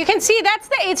Bridge. So you can see that's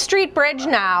the 8th Street Bridge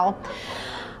now.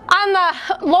 On the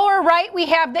lower right, we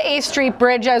have the 8th Street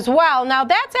Bridge as well. Now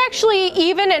that's actually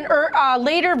even a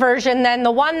later version than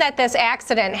the one that this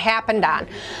accident happened on.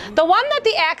 The one that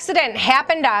the accident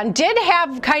happened on did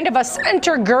have kind of a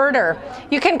center girder.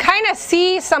 You can kind of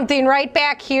see something right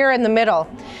back here in the middle.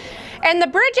 And the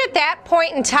bridge at that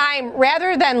point in time,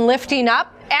 rather than lifting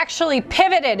up, actually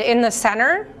pivoted in the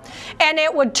center, and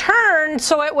it would turn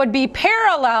so it would be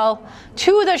parallel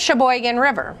to the Sheboygan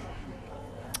River.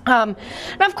 And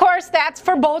of course, that's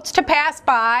for boats to pass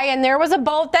by, and there was a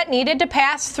boat that needed to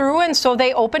pass through, and so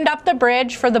they opened up the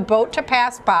bridge for the boat to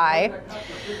pass by.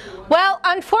 Well,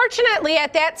 unfortunately,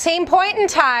 at that same point in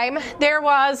time, there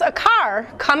was a car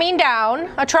coming down,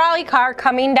 a trolley car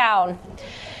coming down.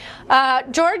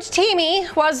 George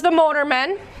Teamy was the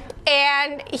motorman,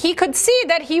 and he could see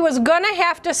that he was going to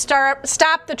have to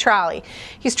stop the trolley.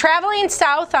 He's traveling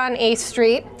south on 8th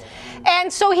Street,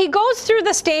 and so he goes through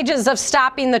the stages of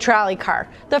stopping the trolley car.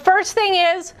 The first thing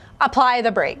is apply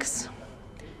the brakes.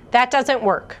 That doesn't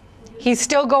work. He's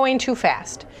still going too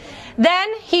fast.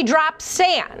 Then he drops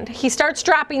sand. He starts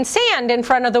dropping sand in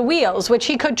front of the wheels, which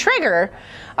he could trigger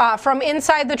from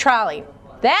inside the trolley.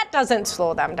 That doesn't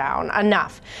slow them down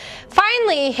enough.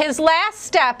 Finally, his last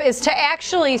step is to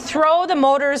actually throw the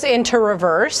motors into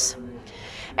reverse.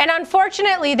 And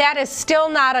unfortunately, that is still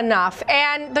not enough.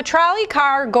 And the trolley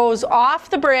car goes off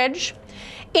the bridge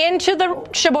into the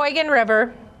Sheboygan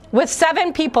River with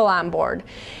 7 people on board.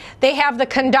 They have the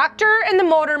conductor and the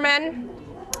motorman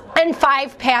and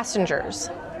 5 passengers.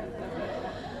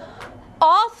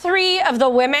 All 3 of the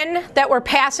women that were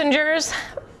passengers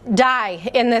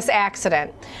die in this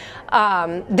accident.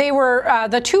 They were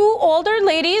the 2 older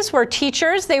ladies were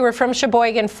teachers. They were from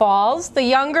Sheboygan Falls. The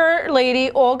younger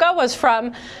lady, Olga, was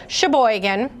from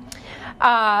Sheboygan.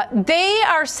 They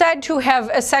are said to have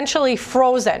essentially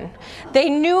frozen. They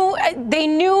knew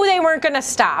they weren't going to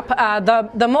stop.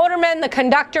 The motorman, the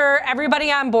conductor,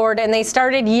 everybody on board, and they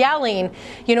started yelling,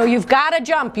 you know, you've got to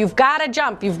jump, you've got to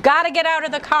jump, you've got to get out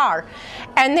of the car.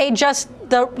 And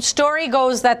the story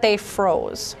goes that they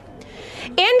froze.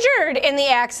 Injured in the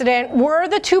accident were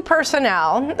the 2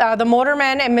 personnel, the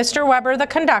motorman and Mr. Weber, the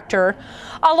conductor,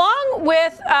 along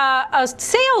with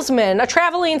a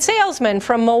traveling salesman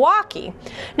from Milwaukee.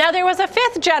 Now there was a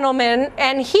 5th gentleman,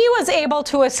 and he was able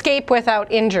to escape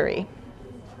without injury.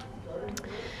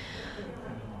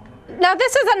 Now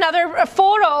this is another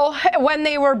photo when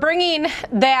they were bringing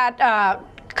that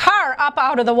car up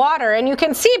out of the water, and you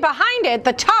can see behind it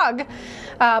the tug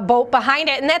boat behind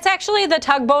it, and that's actually the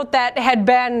tugboat that had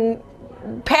been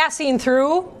passing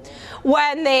through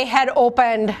when they had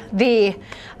opened the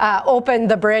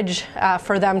bridge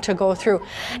for them to go through.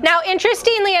 Now,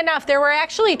 interestingly enough, there were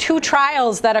actually 2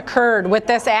 trials that occurred with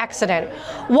this accident.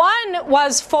 One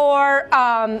was for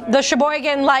the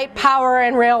Sheboygan Light Power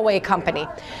and Railway Company.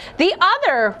 The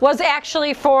other was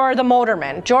actually for the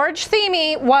motorman. George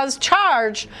Teamy was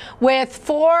charged with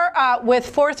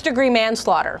 4th degree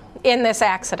manslaughter in this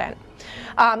accident.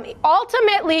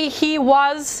 Ultimately, he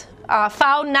was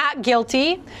found not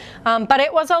guilty, but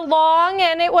it was a long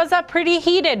and it was a pretty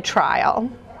heated trial.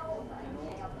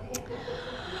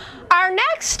 Our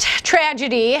next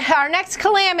tragedy, our next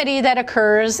calamity that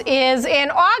occurs is in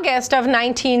August of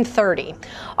 1930.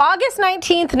 August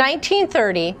 19th,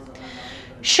 1930,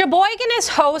 Sheboygan is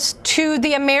host to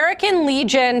the American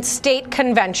Legion State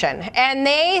Convention, and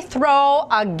they throw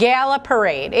a gala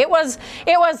parade. It was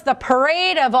the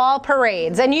parade of all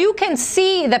parades, and you can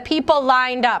see the people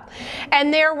lined up,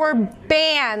 and there were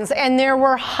bands, and there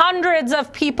were hundreds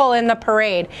of people in the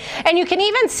parade. And you can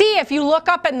even see, if you look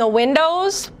up in the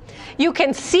windows, you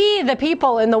can see the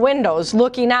people in the windows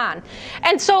looking on.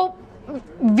 And so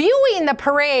viewing the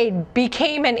parade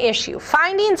became an issue,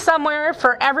 finding somewhere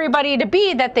for everybody to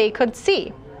be that they could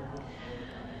see.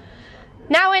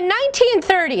 Now in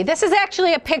 1930, this is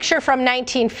actually a picture from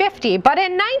 1950, but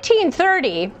in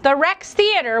 1930, the Rex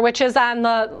Theater, which is on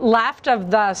the left of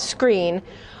the screen,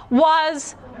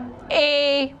 was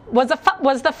the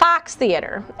Fox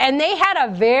Theater, and they had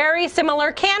a very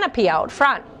similar canopy out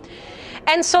front.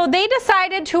 And so they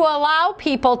decided to allow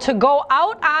people to go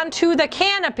out onto the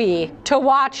canopy to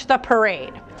watch the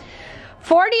parade.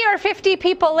 40 or 50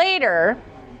 people later,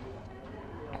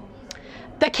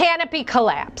 the canopy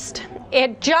collapsed.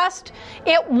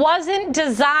 It wasn't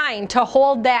designed to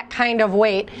hold that kind of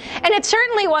weight. And it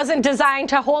certainly wasn't designed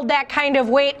to hold that kind of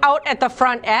weight out at the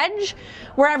front edge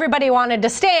where everybody wanted to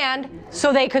stand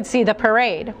so they could see the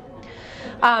parade.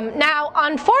 Now,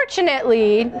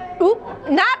 unfortunately,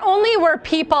 not only were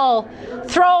people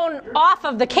thrown off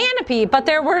of the canopy, but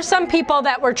there were some people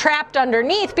that were trapped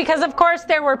underneath because, of course,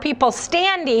 there were people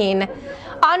standing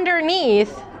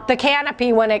underneath the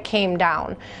canopy when it came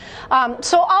down.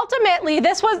 So ultimately,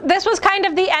 this was kind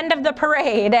of the end of the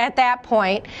parade at that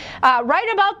point. Right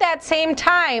about that same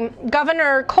time,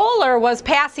 Governor Kohler was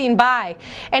passing by,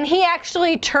 and he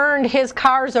actually turned his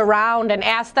cars around and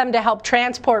asked them to help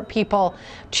transport people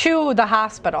to the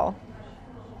hospital.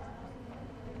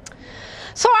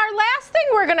 So our last thing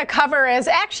we're going to cover is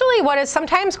actually what is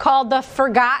sometimes called the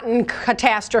forgotten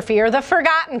catastrophe or the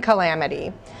forgotten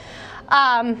calamity.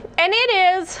 And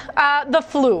it is the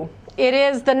flu. It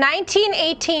is the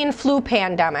 1918 flu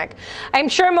pandemic. I'm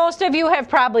sure most of you have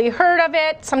probably heard of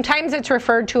it. Sometimes it's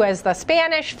referred to as the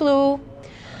Spanish flu.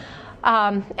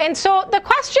 And so the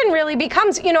question really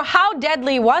becomes, how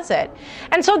deadly was it?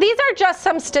 And so these are just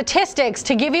some statistics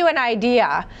to give you an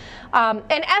idea. An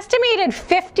estimated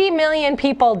 50 million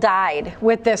people died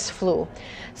with this flu.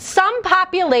 Some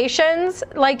populations,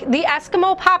 like the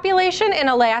Eskimo population in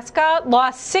Alaska,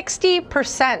 lost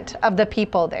 60% of the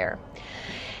people there.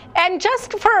 And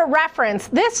just for a reference,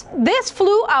 this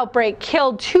flu outbreak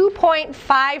killed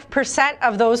 2.5%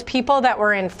 of those people that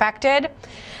were infected.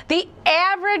 The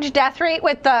average death rate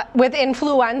with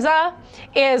influenza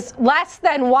is less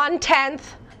than 1/10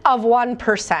 of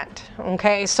 1%.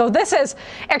 Okay, so this is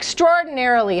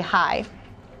extraordinarily high.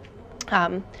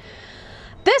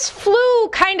 This flu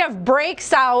kind of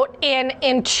breaks out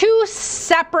in two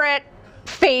separate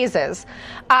phases.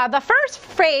 The first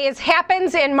phase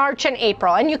happens in March and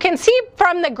April, and you can see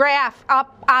from the graph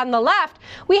up on the left,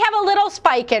 we have a little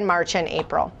spike in March and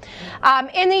April.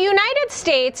 In the United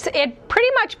States, it pretty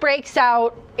much breaks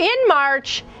out in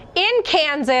March in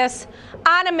Kansas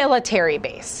on a military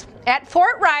base. At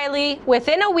Fort Riley,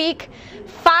 within a week,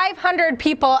 500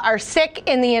 people are sick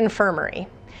in the infirmary.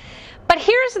 But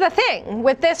here's the thing,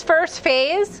 with this first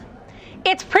phase,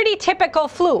 it's pretty typical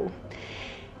flu.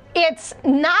 It's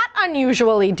not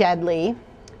unusually deadly.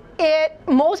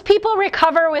 Most people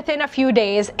recover within a few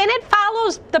days, and it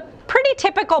follows the pretty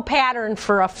typical pattern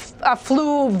for a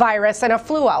flu virus and a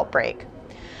flu outbreak.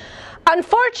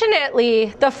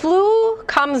 Unfortunately, the flu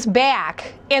comes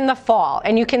back in the fall,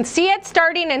 and you can see it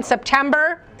starting in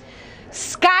September,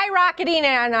 skyrocketing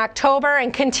in October,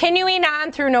 and continuing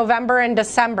on through November and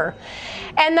December.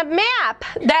 And the map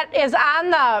that is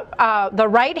on the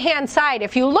right-hand side,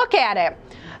 if you look at it,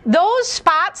 those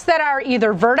spots that are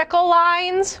either vertical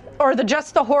lines or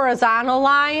just the horizontal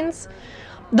lines,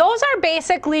 those are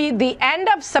basically the end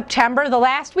of September, the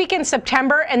last week in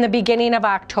September, and the beginning of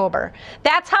October.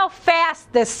 That's how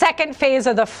fast this second phase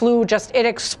of the flu it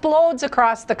explodes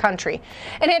across the country.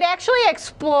 And it actually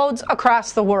explodes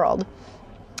across the world.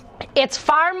 It's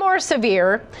far more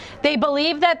severe. They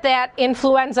believe that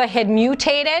influenza had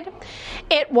mutated.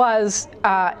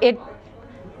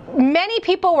 Many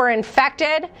people were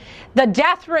infected. The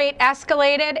death rate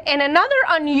escalated. And another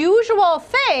unusual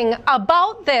thing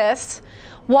about this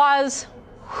was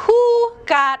who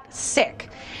got sick.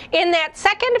 In that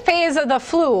second phase of the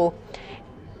flu,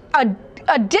 an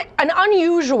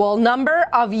unusual number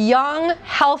of young,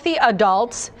 healthy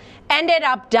adults ended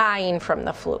up dying from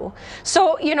the flu.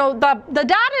 So, the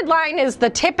dotted line is the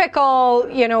typical,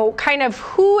 kind of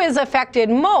who is affected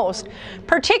most,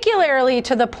 particularly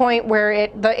to the point where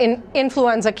the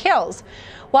influenza kills.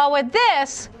 While with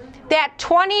this, that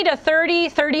 20 to 30,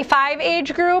 35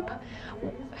 age group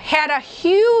had a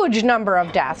huge number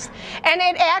of deaths. And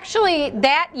it actually,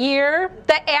 that year,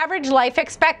 the average life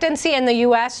expectancy in the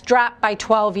US dropped by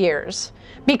 12 years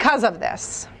because of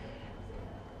this.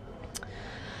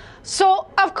 So,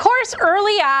 of course,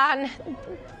 early on,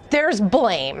 there's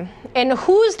blame. And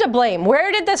who's to blame?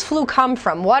 Where did this flu come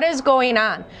from? What is going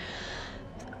on?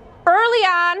 Early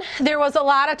on, there was a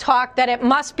lot of talk that it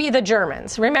must be the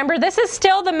Germans. Remember, this is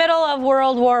still the middle of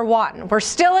World War I. We're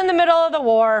still in the middle of the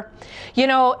war.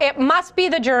 It must be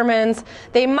the Germans.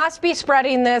 They must be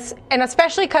spreading this, and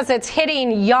especially because it's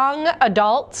hitting young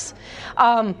adults,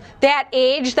 that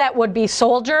age that would be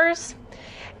soldiers.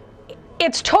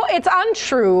 It's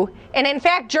untrue, and in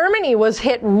fact, Germany was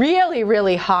hit really,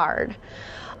 really hard.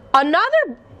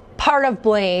 Another part of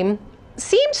blame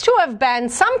seems to have been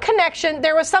some connection.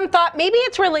 There was some thought maybe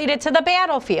it's related to the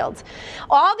battlefields.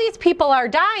 All these people are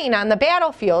dying on the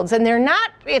battlefields, and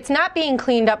it's not being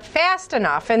cleaned up fast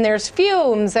enough, and there's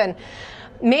fumes, and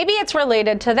maybe it's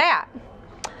related to that.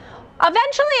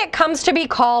 Eventually, it comes to be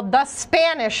called the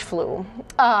Spanish flu.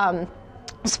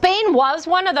 Spain was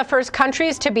one of the first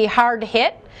countries to be hard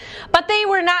hit, but they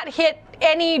were not hit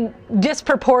any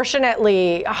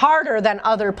disproportionately harder than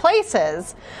other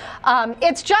places.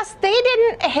 It's just they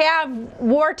didn't have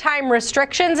wartime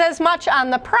restrictions as much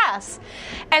on the press.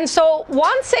 And so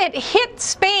once it hit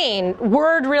Spain,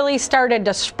 word really started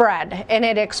to spread, and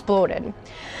it exploded.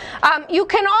 You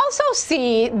can also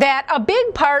see that a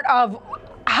big part of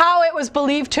how it was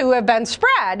believed to have been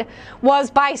spread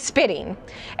was by spitting.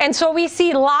 And so we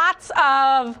see lots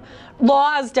of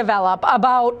laws develop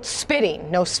about spitting.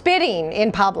 No spitting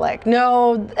in public.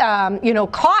 No,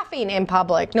 coughing in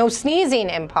public. No sneezing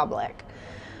in public.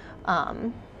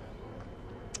 In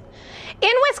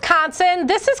Wisconsin,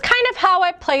 this is kind of how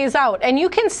it plays out. And you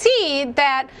can see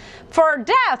that for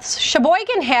deaths,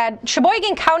 Sheboygan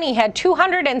County had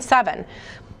 207.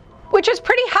 which is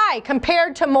pretty high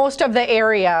compared to most of the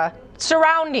area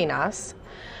surrounding us.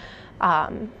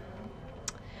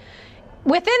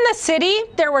 Within the city,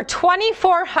 there were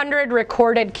 2,400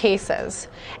 recorded cases.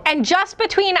 And just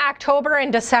between October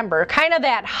and December, kind of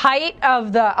that height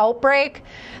of the outbreak,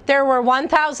 there were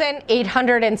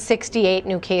 1,868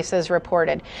 new cases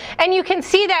reported. And you can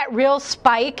see that real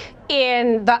spike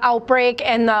in the outbreak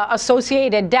and the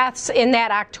associated deaths in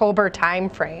that October time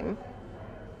frame.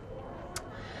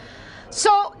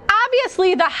 So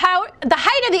obviously the height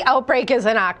of the outbreak is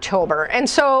in October, and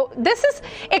so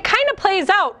it kind of plays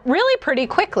out really pretty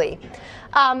quickly.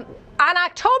 On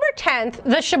October 10th,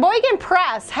 the Sheboygan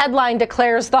Press headline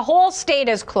declares the whole state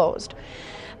is closed.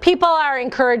 People are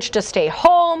encouraged to stay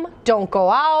home, don't go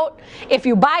out. If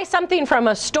you buy something from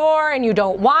a store and you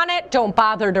don't want it, don't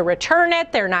bother to return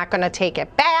it. They're not going to take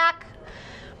it back.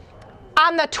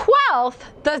 On the 12th,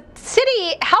 the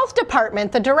city health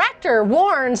department, the director,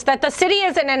 warns that the city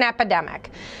is in an epidemic.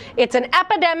 It's an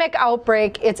epidemic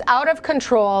outbreak. It's out of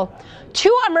control.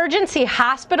 2 emergency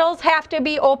hospitals have to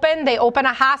be open. They open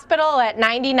a hospital at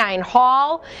 99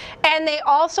 Hall, and they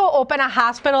also open a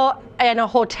hospital and a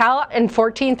hotel in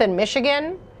 14th and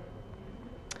Michigan.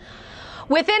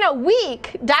 Within a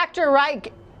week, Dr.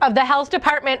 Reich of the health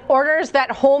department orders that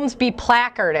homes be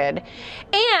placarded,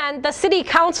 and the city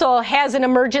council has an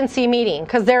emergency meeting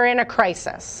because they're in a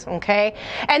crisis, okay?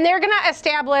 And they're going to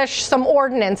establish some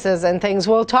ordinances and things.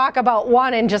 We'll talk about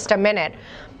one in just a minute.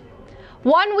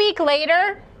 1 week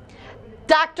later,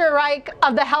 Dr. Reich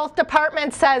of the health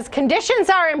department says conditions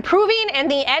are improving and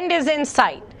the end is in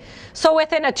sight. So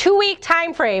within a 2-week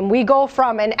time frame, we go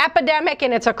from an epidemic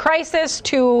and it's a crisis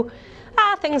to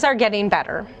things are getting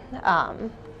better.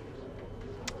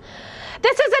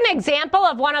 This is an example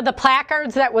of one of the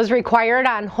placards that was required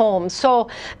on homes. So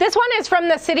this one is from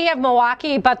the city of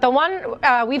Milwaukee, but the one,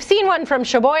 we've seen one from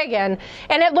Sheboygan,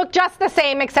 and it looked just the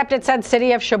same except it said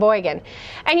city of Sheboygan.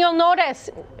 And you'll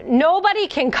notice nobody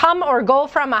can come or go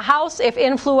from a house if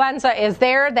influenza is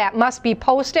there. That must be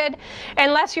posted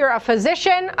unless you're a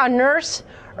physician, a nurse,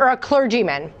 or a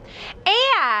clergyman.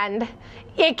 And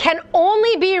it can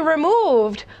only be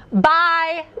removed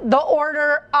by the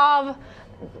order of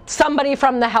somebody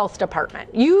from the health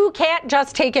department. You can't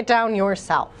just take it down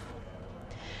yourself.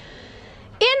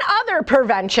 In other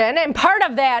prevention, and part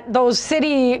of that, those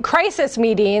city crisis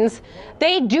meetings,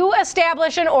 they do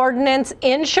establish an ordinance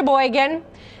in Sheboygan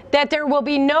that there will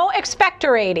be no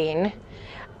expectorating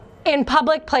in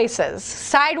public places,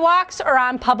 sidewalks, or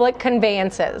on public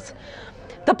conveyances.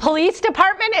 The police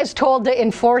department is told to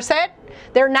enforce it.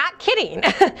 They're not kidding.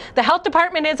 The health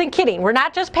department isn't kidding. We're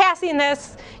not just passing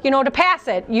this, to pass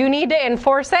it. You need to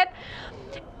enforce it.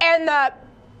 And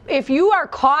if you are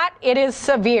caught, it is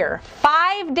severe.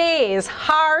 5 days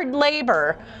hard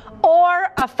labor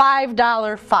or a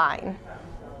 $5 fine.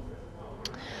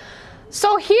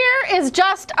 So here is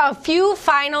just a few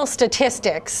final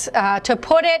statistics to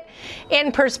put it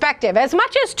in perspective. As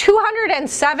much as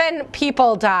 207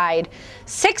 people died,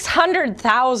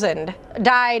 600,000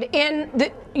 died in the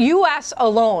U.S.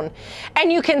 alone.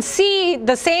 And you can see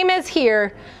the same as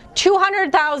here,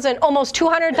 200,000, almost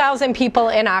 200,000 people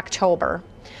in October.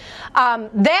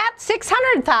 That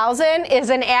 600,000 is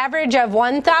an average of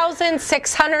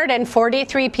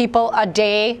 1,643 people a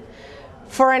day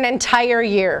for an entire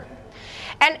year.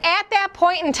 And at that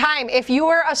point in time, if you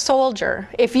were a soldier,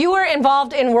 if you were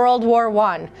involved in World War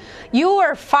I, you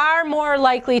were far more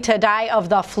likely to die of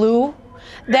the flu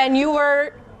than you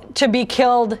were to be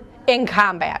killed in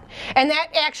combat. And that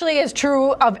actually is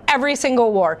true of every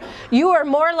single war. You were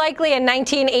more likely in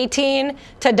 1918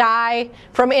 to die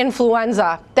from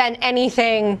influenza than any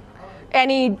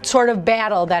sort of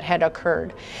battle that had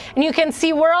occurred. And you can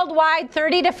see worldwide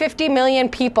 30 to 50 million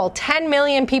people, 10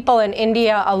 million people in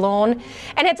India alone.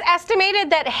 And it's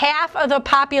estimated that half of the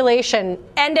population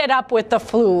ended up with the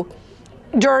flu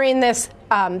during this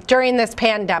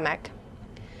pandemic.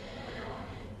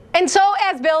 And so,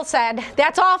 as Bill said,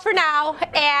 that's all for now.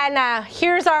 And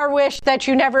here's our wish that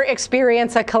you never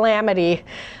experience a calamity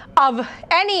of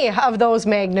any of those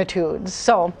magnitudes.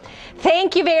 So,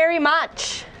 thank you very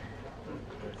much.